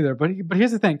 I don't either. But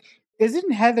here's the thing.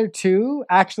 Isn't Heather 2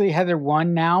 actually Heather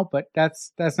 1 now? But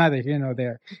that's neither here nor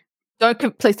there.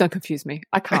 Please don't confuse me.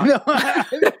 I can't. No.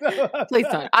 Please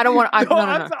don't. I don't want.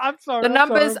 No. I'm sorry. The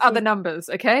numbers are the numbers.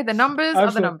 Okay, the numbers are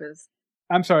the numbers.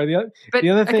 I'm sorry. The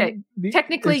other thing. Okay.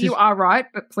 Technically, you are right,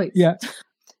 but please. Yeah.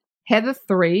 Heather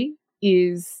 3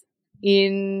 is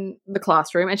in the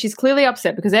classroom, and she's clearly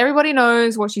upset because everybody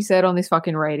knows what she said on this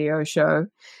fucking radio show.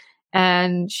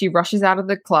 And she rushes out of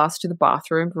the class to the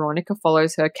bathroom. Veronica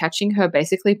follows her, catching her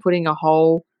basically putting a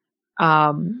whole,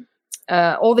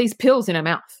 all these pills in her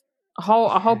mouth. A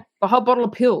whole bottle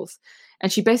of pills,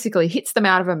 and she basically hits them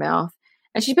out of her mouth,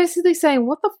 and she's basically saying,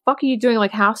 what the fuck are you doing?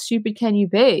 Like, how stupid can you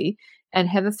be? And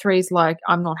Heather 3's like,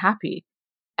 I'm not happy.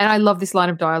 And I love this line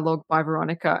of dialogue by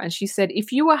Veronica, and she said,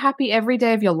 if you were happy every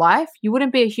day of your life, you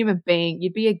wouldn't be a human being,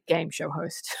 you'd be a game show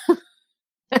host.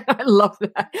 I love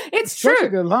that. It's true. Such a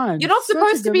good line. You're not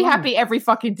supposed to be happy every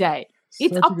fucking day.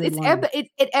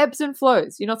 It ebbs and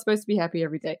flows. You're not supposed to be happy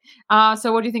every day.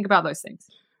 So what do you think about those things?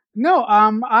 No,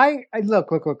 I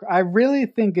look. I really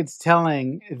think it's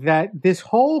telling that this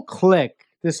whole clique,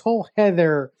 this whole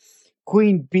Heather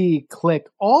Queen Bee clique,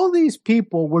 all these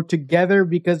people were together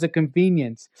because of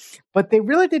convenience, but they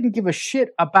really didn't give a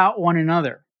shit about one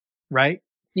another, right?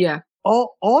 Yeah.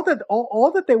 All they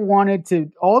wanted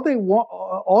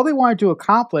to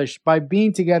accomplish by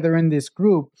being together in this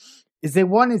group is they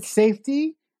wanted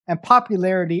safety and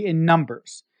popularity in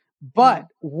numbers. But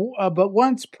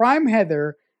once Prime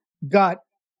Heather got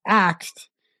axed,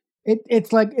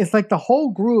 it's like the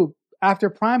whole group, after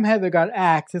Prime Heather got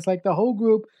axed, it's like the whole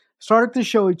group started to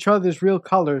show each other's real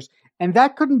colors, and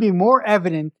that couldn't be more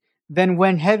evident than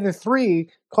when Heather 3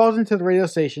 calls into the radio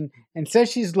station and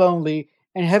says she's lonely,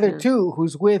 and Heather 2,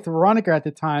 who's with Veronica at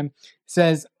the time,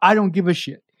 says, I don't give a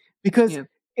shit. Because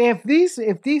if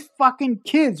these fucking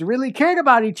kids really cared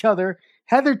about each other,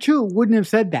 Heather 2 wouldn't have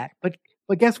said that. But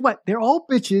guess what? They're all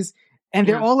bitches, and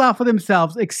they're all out for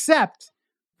themselves, except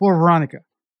for Veronica.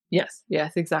 Yes,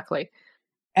 exactly.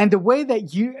 And the way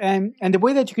that you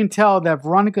can tell that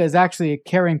Veronica is actually a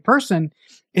caring person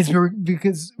is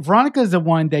because Veronica is the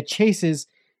one that chases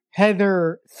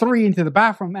Heather 3 into the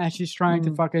bathroom as she's trying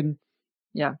to fucking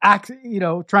act,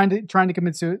 trying to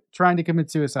commit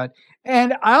suicide.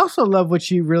 And I also love what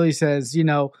she really says,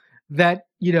 that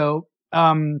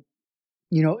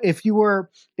if you were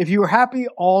happy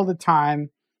all the time,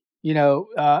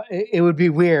 it would be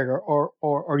weird,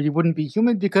 or you wouldn't be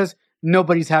human because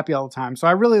nobody's happy all the time. So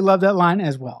I really love that line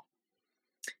as well.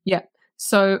 Yeah.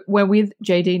 So we're with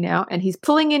JD now, and he's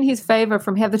pulling in his favor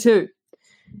from Heather too.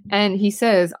 And he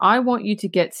says, I want you to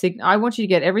get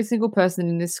every single person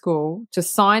in this school to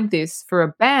sign this for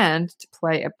a band to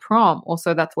play at prom.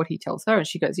 Also, that's what he tells her. And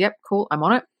she goes, yep, cool, I'm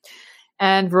on it.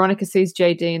 And Veronica sees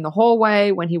JD in the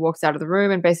hallway when he walks out of the room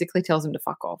and basically tells him to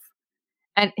fuck off.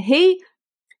 And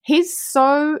he's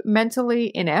so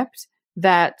mentally inept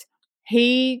that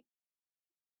he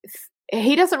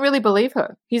doesn't really believe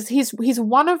her. He's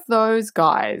one of those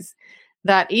guys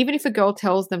that even if a girl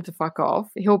tells them to fuck off,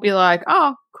 he'll be like,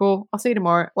 oh, cool, I'll see you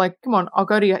tomorrow. Like, come on, I'll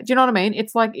go to you. Do you know what I mean?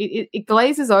 It's like it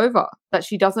glazes over that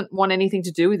she doesn't want anything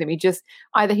to do with him. He just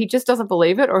doesn't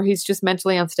believe it, or he's just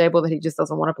mentally unstable that he just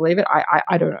doesn't want to believe it.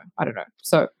 I don't know.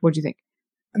 So what do you think?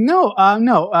 No.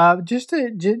 Just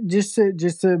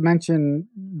to mention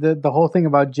the whole thing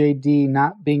about JD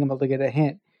not being able to get a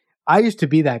hint. I used to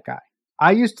be that guy.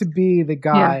 I used to be the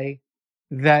guy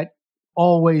that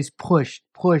always pushed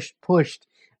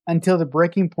until the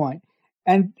breaking point.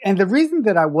 And the reason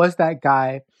that I was that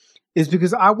guy is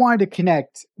because I wanted to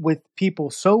connect with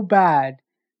people so bad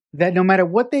that no matter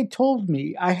what they told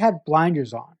me, I had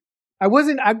blinders on. I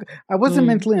wasn't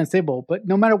mentally unstable, but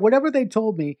no matter whatever they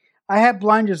told me, I had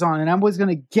blinders on, and I was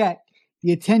going to get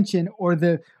the attention or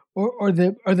the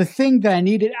thing that I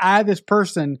needed out of this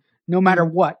person, no matter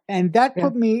what. And that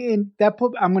put me in.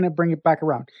 I'm going to bring it back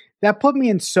around. That put me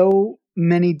in so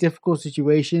many difficult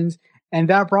situations, and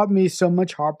that brought me so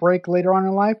much heartbreak later on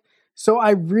in life. So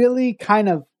I really kind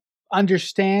of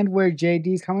understand where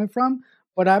JD's coming from,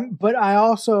 but I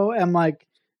also am like,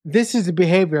 this is the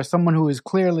behavior of someone who is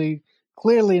clearly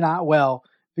not well,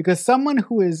 because someone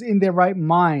who is in their right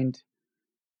mind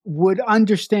would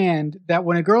understand that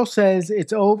when a girl says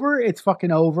it's over, it's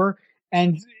fucking over,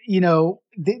 and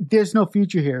there's no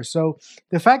future here. So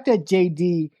the fact that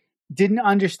JD didn't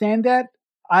understand that,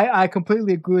 I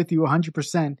completely agree with you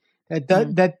 100%.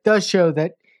 That does show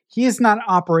that he is not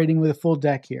operating with a full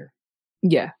deck here.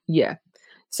 Yeah.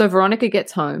 So Veronica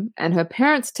gets home and her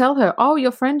parents tell her, oh,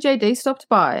 your friend JD stopped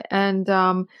by and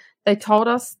they told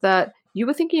us that you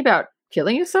were thinking about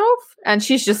killing yourself. And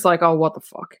she's just like, oh, what the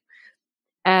fuck?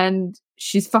 And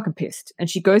she's fucking pissed. And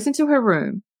she goes into her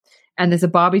room and there's a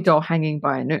Barbie doll hanging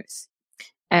by a noose.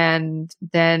 And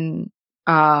then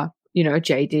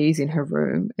JD's in her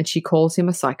room and she calls him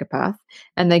a psychopath,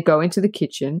 and they go into the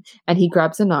kitchen and he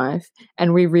grabs a knife,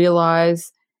 and we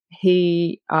realize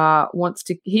he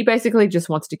basically just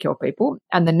wants to kill people.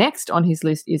 And the next on his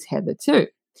list is Heather too.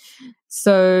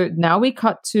 So now we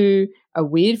cut to a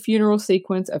weird funeral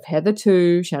sequence of Heather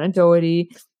 2, Shannon Doherty,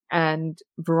 and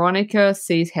Veronica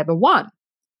sees Heather 1,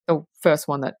 the first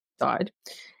one that died.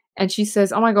 And she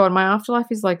says, oh my God, my afterlife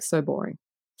is like so boring.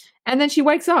 And then she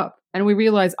wakes up and we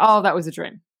realize, oh, that was a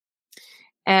dream.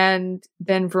 And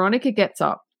then Veronica gets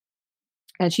up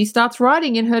and she starts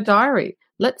writing in her diary,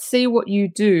 let's see what you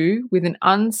do with an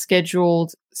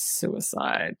unscheduled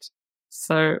suicide.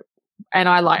 So, and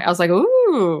I was like,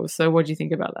 ooh, so what do you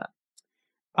think about that?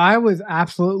 I was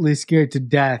absolutely scared to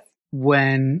death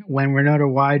when Renata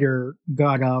Wider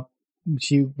got up.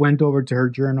 She went over to her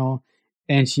journal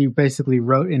and she basically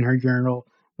wrote in her journal,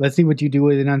 let's see what you do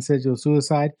with an unscheduled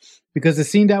suicide. Because the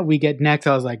scene that we get next,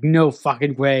 I was like, no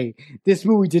fucking way. This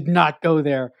movie did not go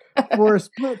there. For a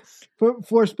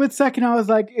split second, I was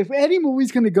like, if any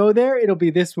movie's going to go there, it'll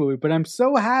be this movie. But I'm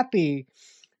so happy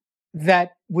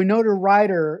that Winona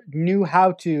Ryder knew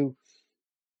how to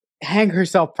hang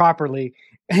herself properly,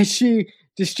 and she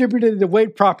distributed the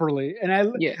weight properly. And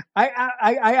I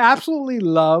absolutely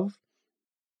love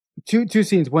two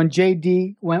scenes when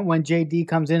JD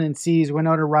comes in and sees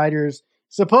Winona Ryder's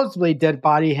supposedly dead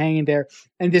body hanging there,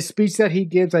 and this speech that he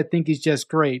gives, I think, is just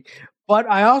great. But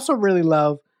I also really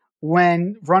love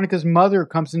when Veronica's mother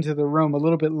comes into the room a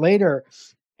little bit later,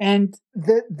 and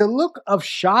the look of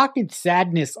shock and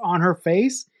sadness on her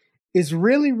face is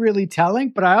really, really telling.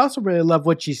 But I also really love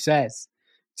what she says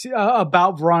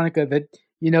about Veronica. That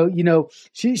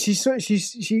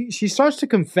she starts to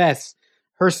confess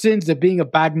her sins of being a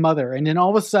bad mother, and then all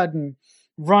of a sudden,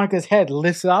 Veronica's head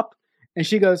lifts up, and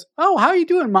she goes, "Oh, how are you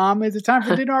doing, Mom? Is it time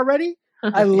for dinner already?"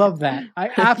 I love that. I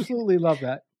absolutely love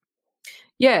that.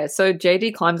 Yeah, so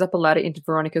JD climbs up a ladder into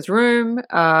Veronica's room,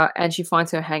 and she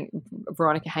finds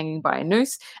Veronica hanging by a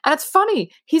noose. And it's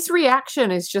funny, his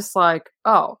reaction is just like,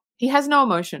 "Oh, he has no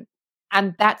emotion,"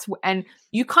 and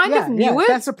you kind of knew it.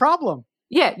 That's a problem.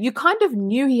 Yeah, you kind of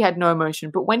knew he had no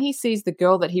emotion, but when he sees the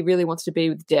girl that he really wants to be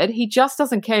with dead, he just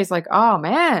doesn't care. He's like, "Oh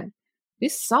man,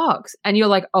 this sucks. And you're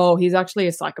like, oh, he's actually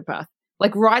a psychopath.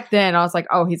 Like right then, I was like,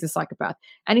 oh, he's a psychopath.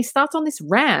 And he starts on this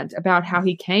rant about how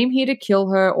he came here to kill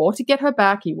her or to get her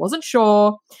back. He wasn't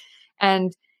sure.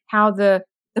 And how the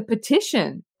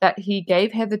petition that he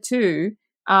gave Heather to,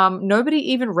 nobody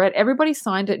even read. Everybody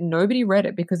signed it. Nobody read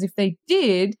it, because if they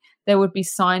did, they would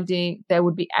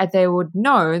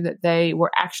know that they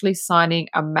were actually signing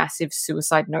a massive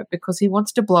suicide note, because he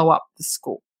wants to blow up the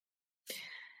school.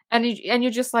 And you're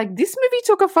just like, this movie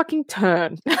took a fucking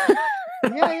turn.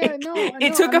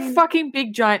 It took a fucking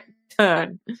big giant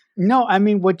turn. No, I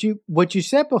mean what you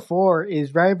said before is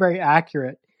very, very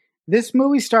accurate. This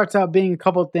movie starts out being a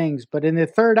couple of things, but in the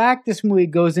third act, this movie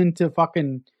goes into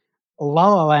fucking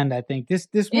La La Land. I think this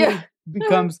movie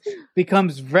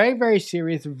becomes very, very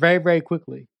serious very, very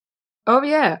quickly. Oh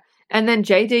yeah, and then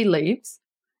JD leaves.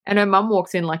 And her mum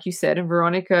walks in, like you said, and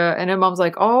Veronica, and her mum's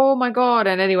like, oh my God.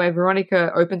 And anyway,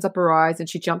 Veronica opens up her eyes and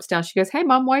she jumps down. She goes, hey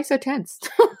mum, why are you so tense?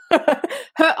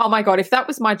 Oh my God, if that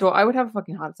was my daughter, I would have a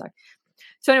fucking heart attack.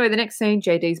 So anyway, the next scene,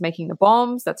 JD's making the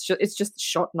bombs. It's just a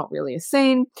shot, not really a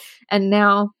scene. And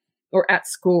now, or at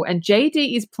school, and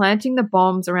JD is planting the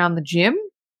bombs around the gym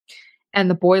and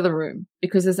the boiler room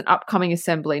because there's an upcoming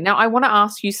assembly. Now, I want to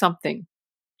ask you something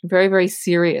very, very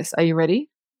serious. Are you ready?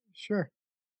 Sure.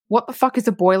 What the fuck is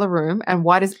a boiler room, and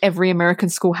why does every American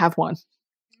school have one?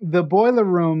 The boiler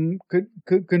room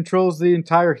controls the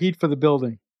entire heat for the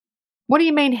building. What do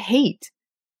you mean heat?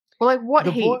 Well, like what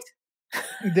heat?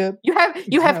 You have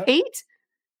heat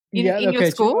in your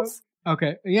schools?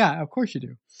 Okay, yeah, of course you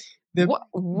do.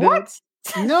 What?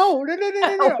 No.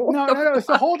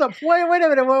 So hold up. Wait a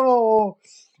minute. Whoa.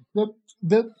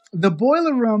 The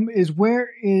boiler room is where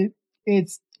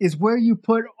it's where you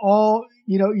put all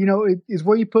is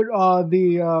where you put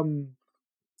the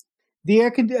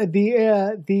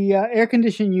air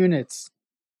conditioning units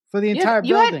for the entire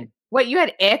building. You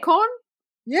had aircon?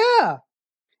 Yeah.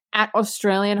 At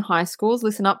Australian high schools,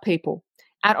 listen up, people.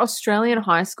 At Australian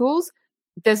high schools,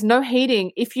 there's no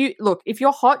heating. If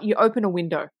you're hot, you open a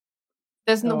window.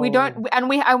 We don't, and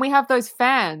we have those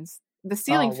fans. The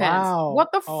ceiling fans. Wow.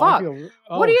 What the fuck?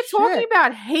 What are you talking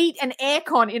about? Heat and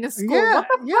aircon in a school? What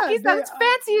the fuck is that? It's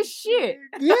fancy as shit.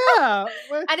 Yeah.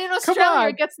 And in Australia,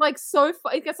 it gets like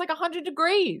it gets like 100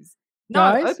 degrees.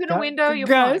 No, open a window. You're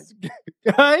guys.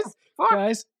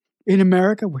 In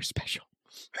America, we're special.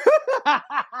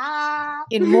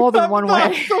 In more than one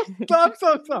way. I'm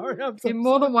so sorry. In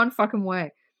more than one fucking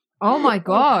way. Oh my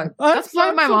God. That's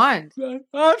blowing my mind.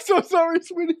 I'm so sorry,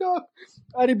 sweetie.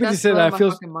 I didn't mean to say that.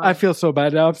 I feel so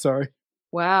bad now. I'm sorry.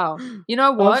 Wow. You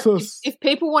know what? If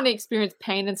people want to experience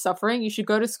pain and suffering, you should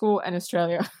go to school in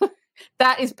Australia.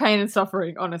 That is pain and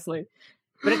suffering, honestly.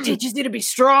 But it teaches you to be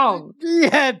strong.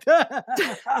 Yeah.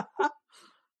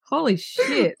 Holy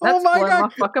shit. That's blowing my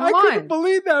fucking mind. I couldn't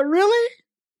believe that. Really?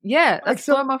 Yeah, that's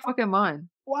blowing my fucking mind.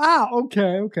 Wow.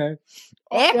 Okay.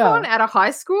 Aircon at a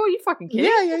high school? You fucking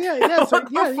kidding? Yeah.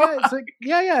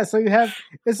 So you have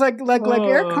it's like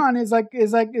aircon is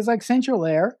like central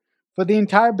air for the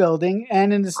entire building,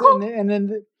 and in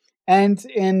the in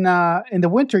the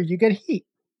winter you get heat.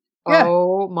 Yeah.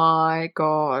 Oh my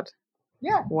God.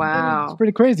 Yeah. Wow. It's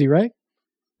pretty crazy, right?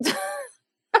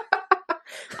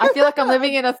 I feel like I'm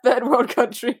living in a third world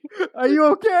country. Are you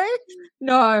okay?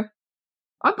 No.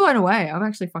 I'm blown away. I'm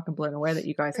actually fucking blown away that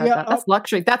you guys have that. That's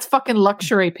luxury. That's fucking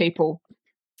luxury, people.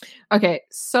 Okay,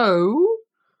 so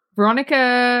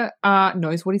Veronica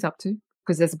knows what he's up to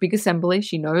because there's a big assembly.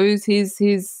 She knows he's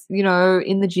in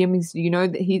the gym.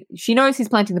 She knows he's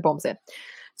planting the bombs there.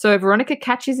 So Veronica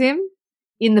catches him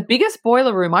in the biggest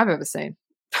boiler room I've ever seen.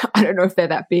 I don't know if they're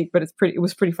that big, but it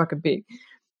was pretty fucking big.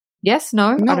 Yes?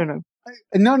 No? I don't know.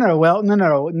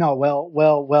 No.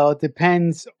 Well, it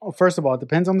depends. First of all, it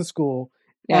depends on the school.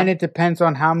 Yeah. And it depends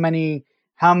on how many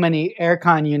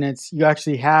aircon units you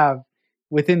actually have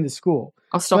within the school.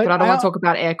 I'll stop it. I don't want to talk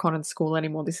about aircon in school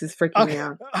anmore. This is freaking me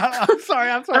out. I'm sorry.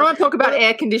 I don't want to talk about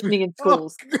air conditioning in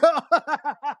schools.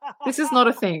 This is not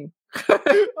a thing. Okay.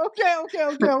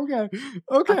 I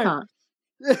can't.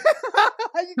 You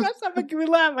guys have making me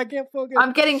laugh. I can't focus.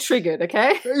 I'm getting triggered.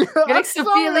 Okay, getting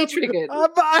severely triggered.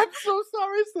 I'm so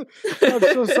sorry.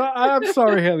 I'm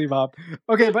sorry, Haley Bob.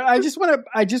 Okay, but I just want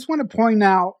to point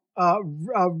out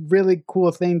a really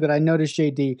cool thing that I noticed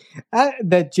that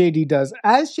JD does.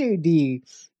 As JD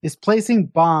is placing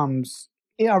bombs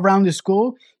around the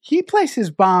school, he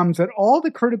places bombs at all the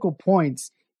critical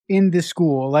points in the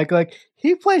school. Like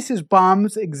he places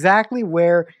bombs exactly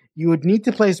where you would need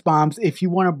to place bombs if you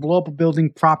want to blow up a building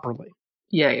properly.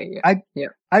 I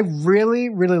really,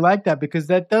 really like that because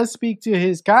that does speak to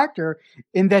his character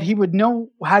in that he would know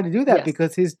how to do that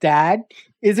because his dad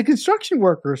is a construction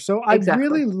worker. So I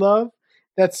really love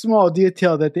that small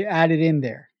detail that they added in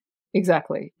there.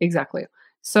 Exactly.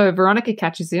 So Veronica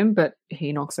catches him, but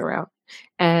he knocks her out.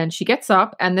 And she gets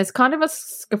up, and there's kind of a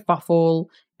scuffle,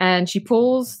 and she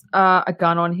pulls a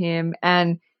gun on him,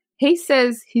 and he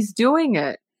says he's doing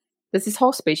it. There's this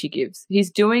whole speech he gives. He's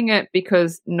doing it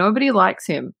because nobody likes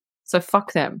him, so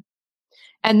fuck them.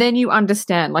 And then you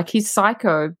understand, like, he's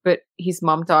psycho, but his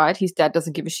mum died. His dad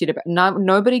doesn't give a shit about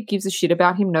nobody gives a shit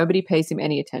about him. Nobody pays him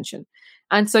any attention.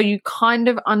 And so you kind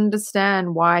of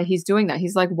understand why he's doing that.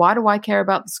 He's like, why do I care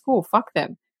about the school? Fuck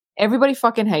them. Everybody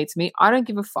fucking hates me. I don't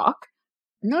give a fuck.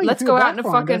 No, let's go out in a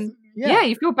fucking...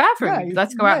 you feel bad for him.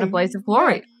 Let's go out in a blaze of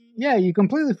glory. Yeah, you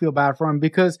completely feel bad for him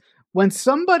because when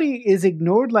somebody is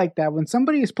ignored like that, when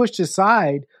somebody is pushed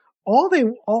aside, all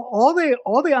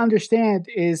they understand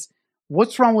is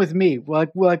what's wrong with me.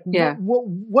 What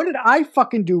did I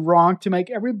fucking do wrong to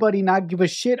make everybody not give a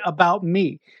shit about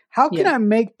me? How can I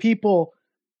make people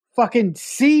fucking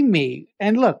see me?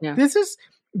 And look,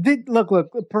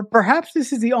 perhaps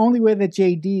this is the only way that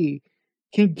JD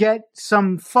can get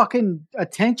some fucking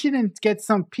attention and get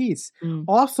some peace.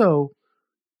 Also,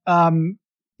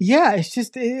 it's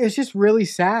just really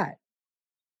sad.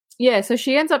 Yeah, so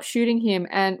she ends up shooting him,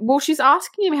 and she's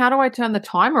asking him, how do I turn the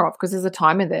timer off? Because there's a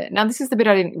timer there. Now, this is the bit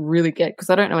I didn't really get because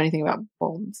I don't know anything about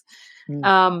bombs.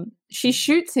 She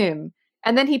shoots him,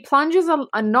 and then he plunges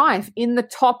a knife in the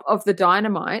top of the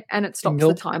dynamite, and it stops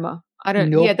the timer. I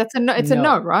don't. Yeah, that's a no. It's a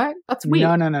no, right? That's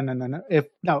weird.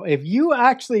 No. If you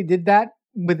actually did that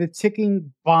with a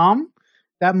ticking bomb,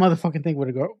 that motherfucking thing would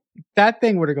have gone. That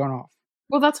thing would have gone off.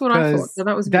 Well, that's what I thought. So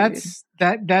that was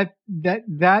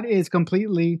that is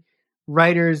completely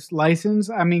writer's license.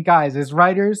 I mean, guys, as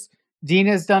writers, Dean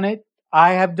has done it.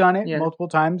 I have done it multiple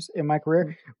times in my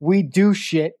career. We do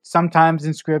shit sometimes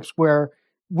in scripts where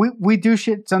we do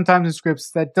shit sometimes in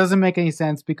scripts that doesn't make any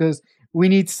sense because we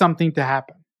need something to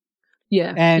happen.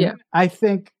 Yeah. And I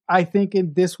think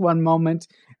in this one moment,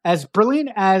 as brilliant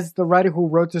as the writer who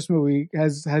wrote this movie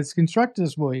has constructed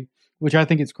this movie, which I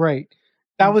think is great,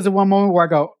 that was the one moment where I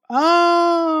go,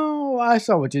 oh, I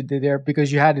saw what you did there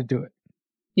because you had to do it.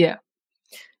 Yeah.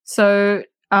 So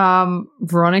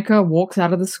Veronica walks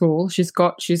out of the school.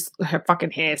 Her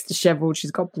fucking hair's disheveled.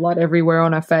 She's got blood everywhere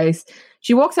on her face.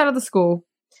 She walks out of the school,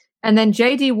 and then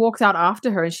JD walks out after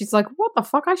her, and she's like, what the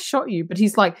fuck? I shot you. But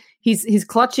he's like, he's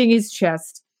clutching his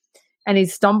chest, and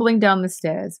he's stumbling down the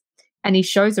stairs, and he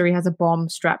shows her he has a bomb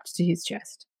strapped to his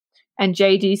chest. And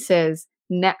JD says,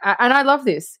 and I love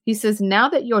this. He says, now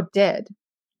that you're dead,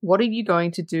 what are you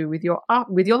going to do with your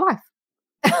life?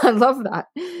 I love that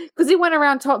because he went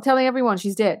around telling everyone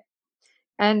she's dead.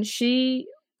 And she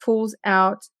pulls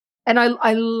out, and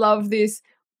I love this.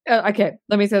 Okay,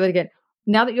 let me say that again.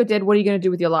 Now that you're dead, what are you going to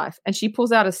do with your life? And she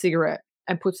pulls out a cigarette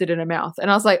and puts it in her mouth.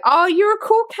 And I was like, oh, you're a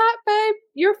cool cat, babe.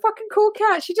 You're a fucking cool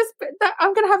cat.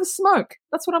 I'm going to have a smoke.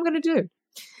 That's what I'm going to do.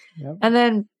 Yep. And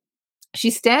then she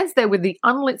stands there with the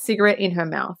unlit cigarette in her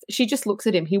mouth. She just looks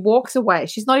at him. He walks away.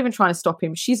 She's not even trying to stop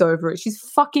him. She's over it. She's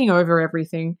fucking over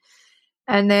everything.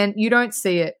 And then you don't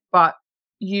see it, but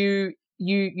you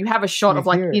have a shot of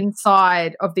like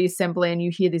inside of the assembly, and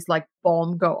you hear this like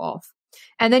bomb go off.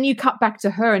 And then you cut back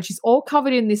to her, and she's all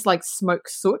covered in this like smoke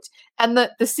soot, and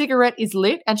the cigarette is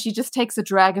lit, and she just takes a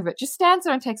drag of it. Just stands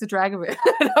there and takes a drag of it.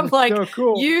 And I'm like, so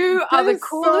cool. You are the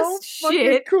coolest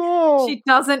shit. Cool. She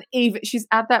doesn't even. She's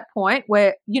at that point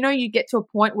where you get to a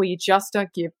point where you just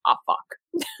don't give a fuck.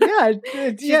 Yeah,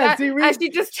 and she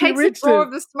just takes a draw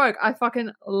of the smoke. I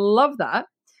fucking love that.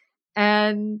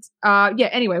 And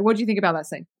anyway, what do you think about that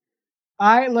scene?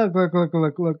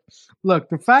 Look.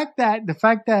 The fact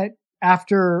that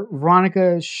after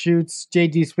Veronica shoots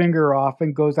JD's finger off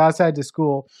and goes outside the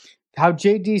school, how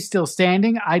JD's still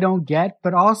standing, I don't get.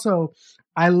 But also,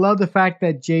 I love the fact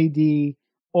that JD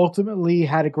ultimately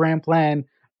had a grand plan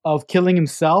of killing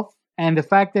himself, and the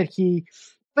fact that he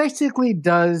basically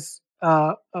does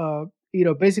a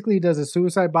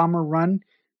suicide bomber run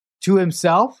to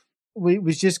himself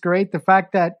was just great. The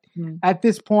fact that at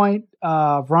this point,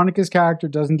 Veronica's character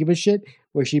doesn't give a shit,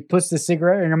 where she puts the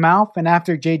cigarette in her mouth, and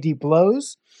after JD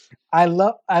blows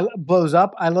up,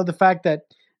 I love the fact that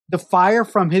the fire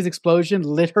from his explosion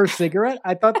lit her cigarette.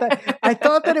 I thought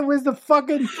that it was the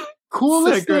fucking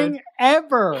coolest thing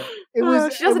ever. It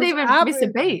was. She doesn't even miss a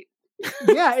beat.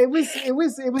 Yeah, it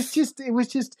was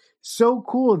just so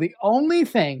cool. The only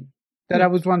thing that I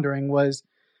was wondering was,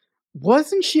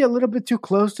 wasn't she a little bit too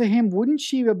close to him? Wouldn't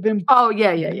she have been? Oh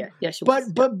yeah. She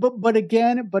was. But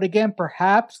again,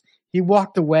 perhaps he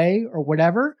walked away or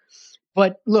whatever.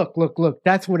 But look,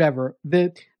 that's whatever.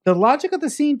 The logic of the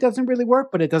scene doesn't really work,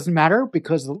 but it doesn't matter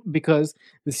because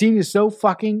the scene is so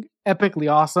fucking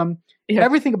epically awesome. Yeah.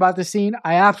 Everything about the scene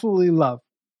I absolutely love.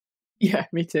 Yeah,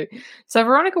 me too. So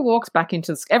Veronica walks back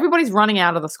into everybody's running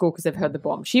out of the school because they've heard the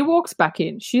bomb. She walks back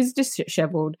in. She's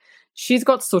disheveled. She's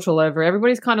got soot all over.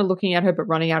 Everybody's kind of looking at her but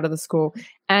running out of the school.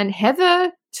 And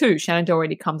Heather, too, Shannon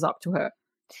Doherty, comes up to her.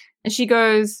 And she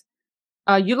goes,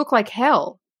 you look like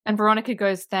hell. And Veronica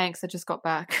goes, thanks, I just got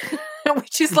back.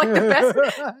 Which is like the best.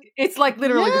 It's like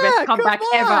literally the best comeback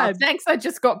ever. Thanks, I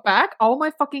just got back. Oh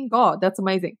my fucking God. That's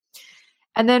amazing.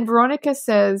 And then Veronica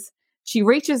says, she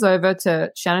reaches over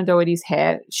to Shannon Doherty's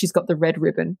hair. She's got the red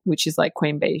ribbon, which is like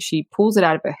Queen Bee. She pulls it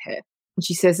out of her hair. And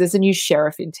she says, there's a new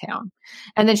sheriff in town.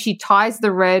 And then she ties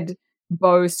the red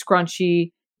bow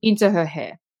scrunchie into her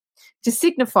hair to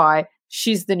signify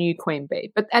she's the new Queen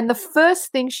Bee. And the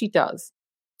first thing she does,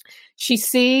 she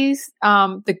sees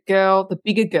the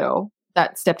bigger girl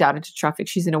that stepped out into traffic.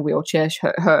 She's in a wheelchair,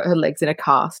 her legs in a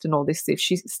cast and all this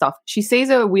stuff. She sees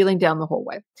her wheeling down the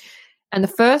hallway. And the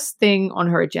first thing on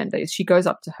her agenda is she goes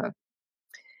up to her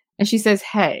and she says,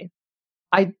 hey,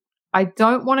 I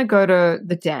don't want to go to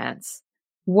the dance.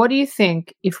 What do you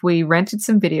think if we rented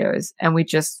some videos and we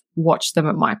just watched them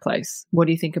at my place? What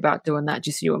do you think about doing that,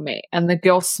 just you and me? And the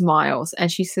girl smiles and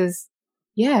she says,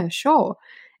 yeah, sure.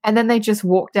 And then they just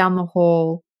walk down the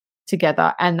hall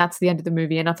together and that's the end of the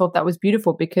movie. And I thought that was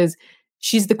beautiful because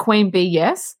she's the Queen Bee,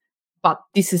 yes, but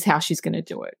this is how she's going to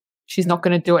do it. She's not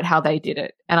going to do it how they did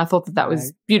it. And I thought that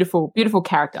was beautiful, beautiful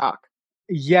character arc.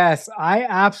 Yes, I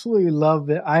absolutely love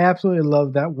it. I absolutely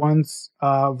love that once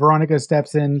Veronica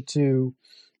steps goes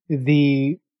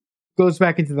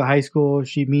back into the high school,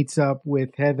 she meets up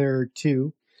with Heather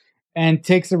too, and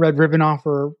takes the red ribbon off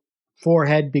her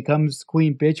forehead, becomes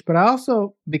Queen Bitch, but I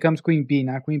also becomes Queen Bee,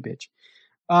 not Queen Bitch.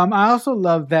 I also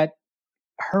love that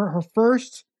her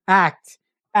first act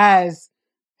as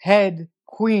head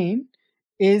queen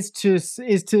is to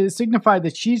signify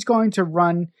that she's going to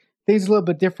run things a little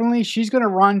bit differently. She's going to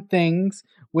run things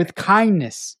with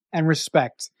kindness and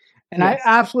respect. And yes.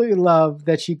 I absolutely love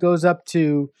that she goes up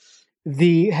to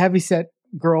the heavyset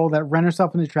girl that ran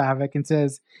herself into traffic and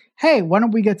says, hey, why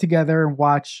don't we get together and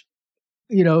watch,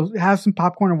 have some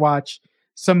popcorn and watch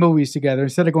some movies together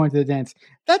instead of going to the dance.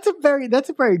 That's a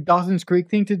very Dawson's Creek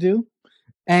thing to do.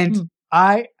 And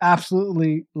I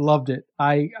absolutely loved it.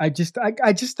 I just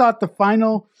thought the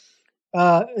final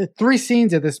 3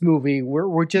 scenes of this movie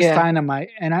were just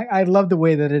dynamite, and I love the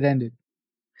way that it ended.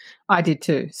 I did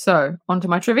too. So, on to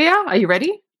my trivia. Are you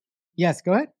ready? Yes,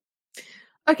 go ahead.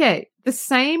 Okay. The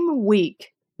same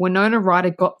week Winona Ryder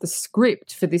got the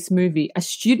script for this movie, a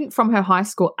student from her high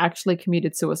school actually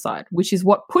committed suicide, which is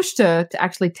what pushed her to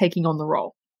actually taking on the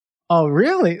role. Oh,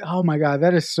 really? Oh my God,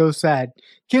 that is so sad.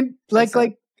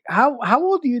 How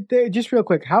old do you think? Just real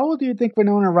quick, how old do you think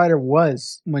Winona Ryder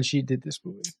was when she did this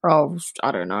movie? Oh,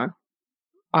 I don't know.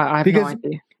 I have no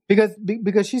idea.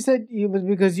 Because she said it was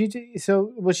because you.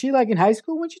 So was she like in high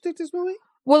school when she took this movie?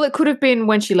 Well, it could have been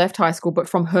when she left high school, but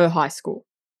from her high school.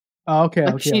 Oh,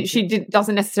 okay. She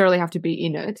doesn't necessarily have to be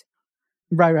in it.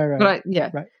 Right. But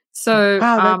right. So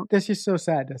that's just so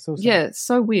sad. That's so sad. Yeah, it's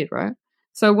so weird, right?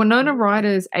 So Winona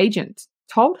Ryder's agent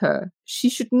told her she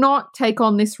should not take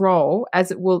on this role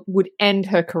as it would end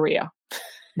her career.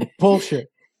 Bullshit.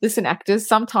 Listen, actors,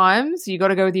 sometimes you got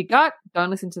to go with your gut.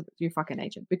 Don't listen to your fucking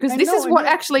agent because this is what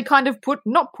actually kind of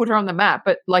not put her on the map,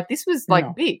 but like this was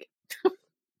like big.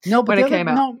 No, but when it came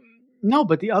out. No,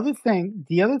 but the other thing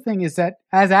is that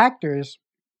as actors,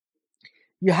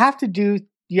 you have to do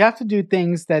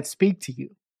things that speak to you.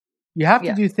 You have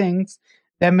to do things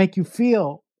that make you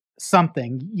feel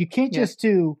something. You can't just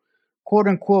do quote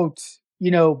unquote,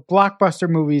 blockbuster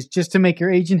movies just to make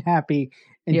your agent happy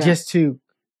and just to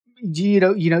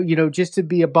just to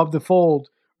be above the fold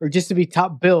or just to be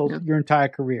top billed your entire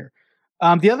career.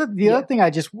 The other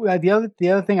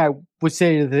thing I would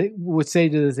say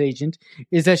to this agent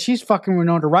is that she's fucking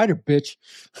Winona Ryder, bitch.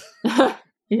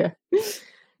 Yeah.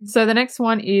 So the next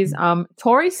one is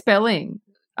Tori Spelling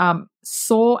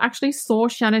saw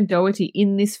Shannon Doherty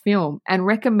in this film and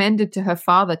recommended to her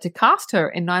father to cast her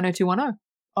in 90210.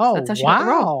 Oh, that's how she got the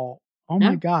role. Oh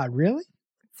my God, really?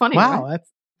 Funny. Wow, right?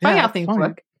 that's funny how things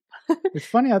work. It's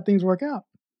funny how things work out.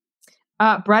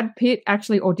 Brad Pitt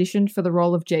actually auditioned for the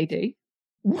role of JD.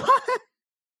 What?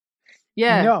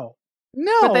 Yeah. No.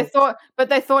 But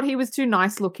they thought he was too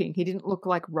nice looking. He didn't look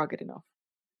like rugged enough.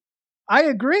 I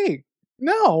agree.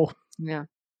 No. Yeah.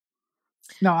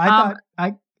 No,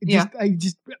 I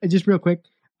just real quick.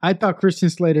 I thought Christian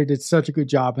Slater did such a good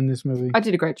job in this movie. I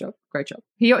did a great job. Great job.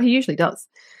 He usually does.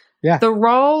 Yeah. The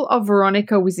role of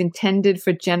Veronica was intended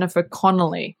for Jennifer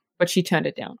Connelly, but she turned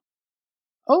it down.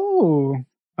 Oh,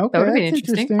 okay. That would have been that's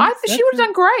interesting. I think she would have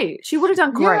done great. She would have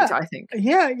done great, Yeah. I think.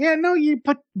 Yeah, no,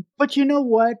 but you know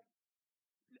what?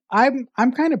 I'm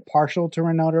kind of partial to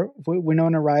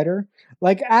Winona Ryder.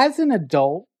 Like as an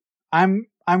adult, I'm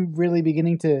really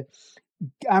beginning to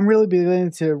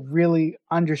really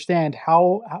understand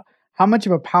how much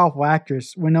of a powerful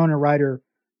actress Winona Ryder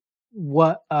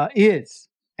is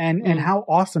and how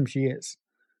awesome she is.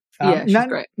 Yeah, she's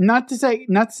great. Not to say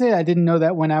I didn't know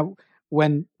that when I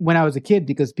was a kid,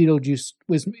 because Beetlejuice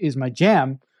is my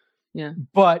jam. Yeah.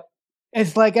 But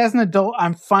it's like as an adult,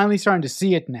 I'm finally starting to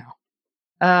see it now.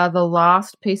 The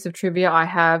last piece of trivia I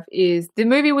have is the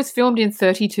movie was filmed in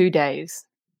 32 days.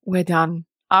 We're done.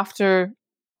 After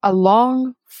a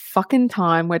long fucking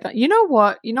time, we're done. You know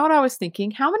what? I was thinking?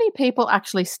 How many people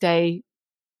actually stay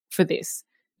for this?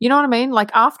 You know what I mean?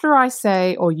 Like after I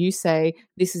say or you say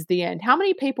this is the end, how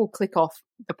many people click off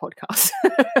the podcast?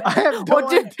 I have no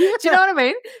idea. Do you know what I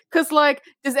mean? Because like,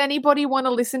 does anybody want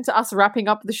to listen to us wrapping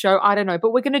up the show? I don't know,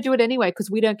 but we're going to do it anyway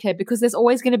because we don't care, because there's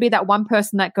always going to be that one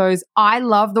person that goes, I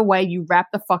love the way you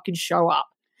wrap the fucking show up.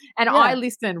 And I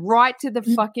listen right to the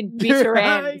fucking bitter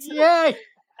end. Yeah.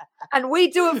 And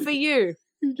we do it for you.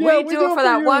 Yeah, we do it for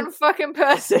that you. one fucking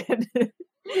person.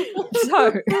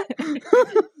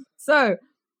 So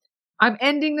I'm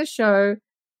ending the show.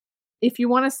 If you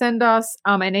want to send us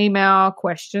an email,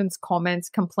 questions, comments,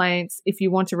 complaints, if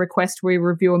you want to request we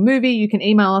review a movie, you can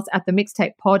email us at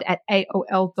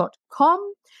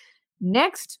themixtapepod@aol.com.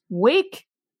 Next week,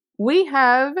 we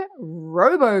have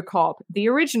RoboCop, the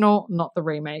original, not the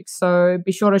remake. So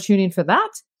be sure to tune in for that.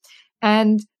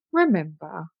 And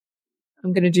remember,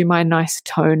 I'm going to do my nice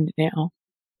tone now.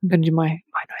 I'm going to do my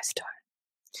nice tone.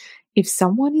 If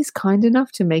someone is kind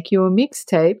enough to make you a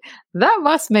mixtape, that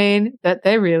must mean that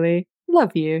they really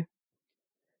love you.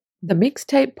 The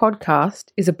Mixtape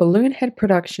Podcast is a Balloonhead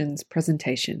Productions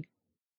presentation.